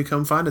love for you to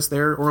come find us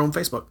there or on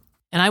Facebook.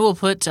 And I will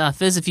put,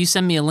 Fizz, if you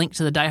send me a link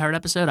to the Die Hard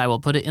episode, I will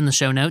put it in the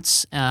show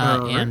notes.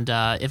 And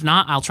if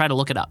not, I'll try to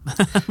look it up.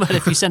 But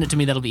if you send it to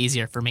me, that'll be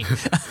easier for me.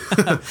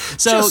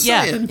 So,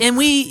 yeah.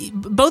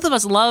 And both of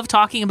us love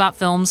talking about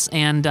films,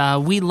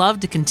 and we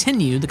love to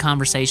continue the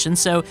conversation.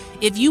 So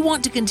if you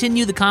want to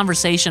continue the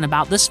conversation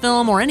about this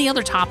film or any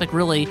other topic,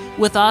 really,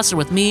 with us or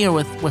with me or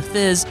with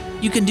Fizz,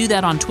 you can do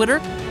that on Twitter.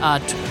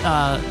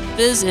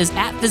 Fizz is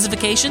at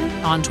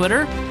Fizzification on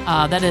Twitter.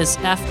 That is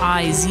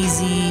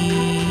Fizz.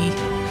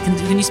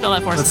 Can you spell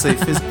that for us? Let's say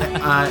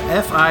Fizzification.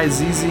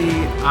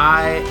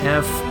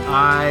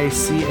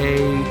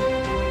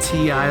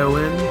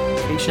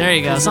 There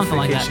you go, something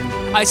like that.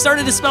 I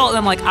started to spell it, and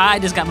I'm like, I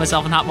just got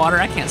myself in hot water.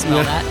 I can't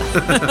spell that.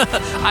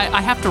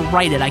 I have to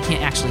write it. I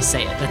can't actually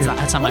say it.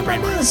 That's how my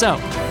brain works. So,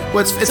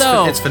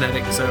 it's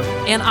phonetic. So,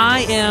 and I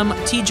am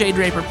TJ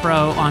Draper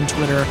Pro on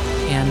Twitter.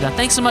 And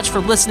thanks so much for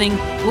listening.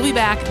 We'll be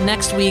back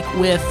next week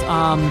with,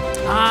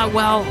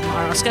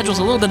 our schedule's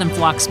a little bit in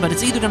flux, but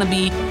it's either going to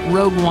be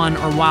Rogue One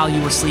or While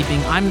You Were Sleeping.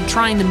 I'm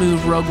trying to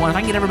move Rogue One. If I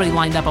can get everybody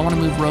lined up, I want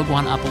to move Rogue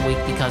One up a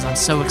week because I'm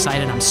so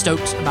excited. I'm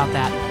stoked about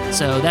that.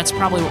 So that's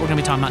probably what we're going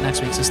to be talking about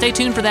next week. So stay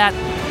tuned for that.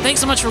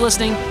 Thanks so much for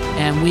listening,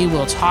 and we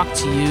will talk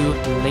to you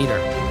later.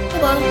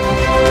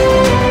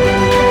 Bye-bye.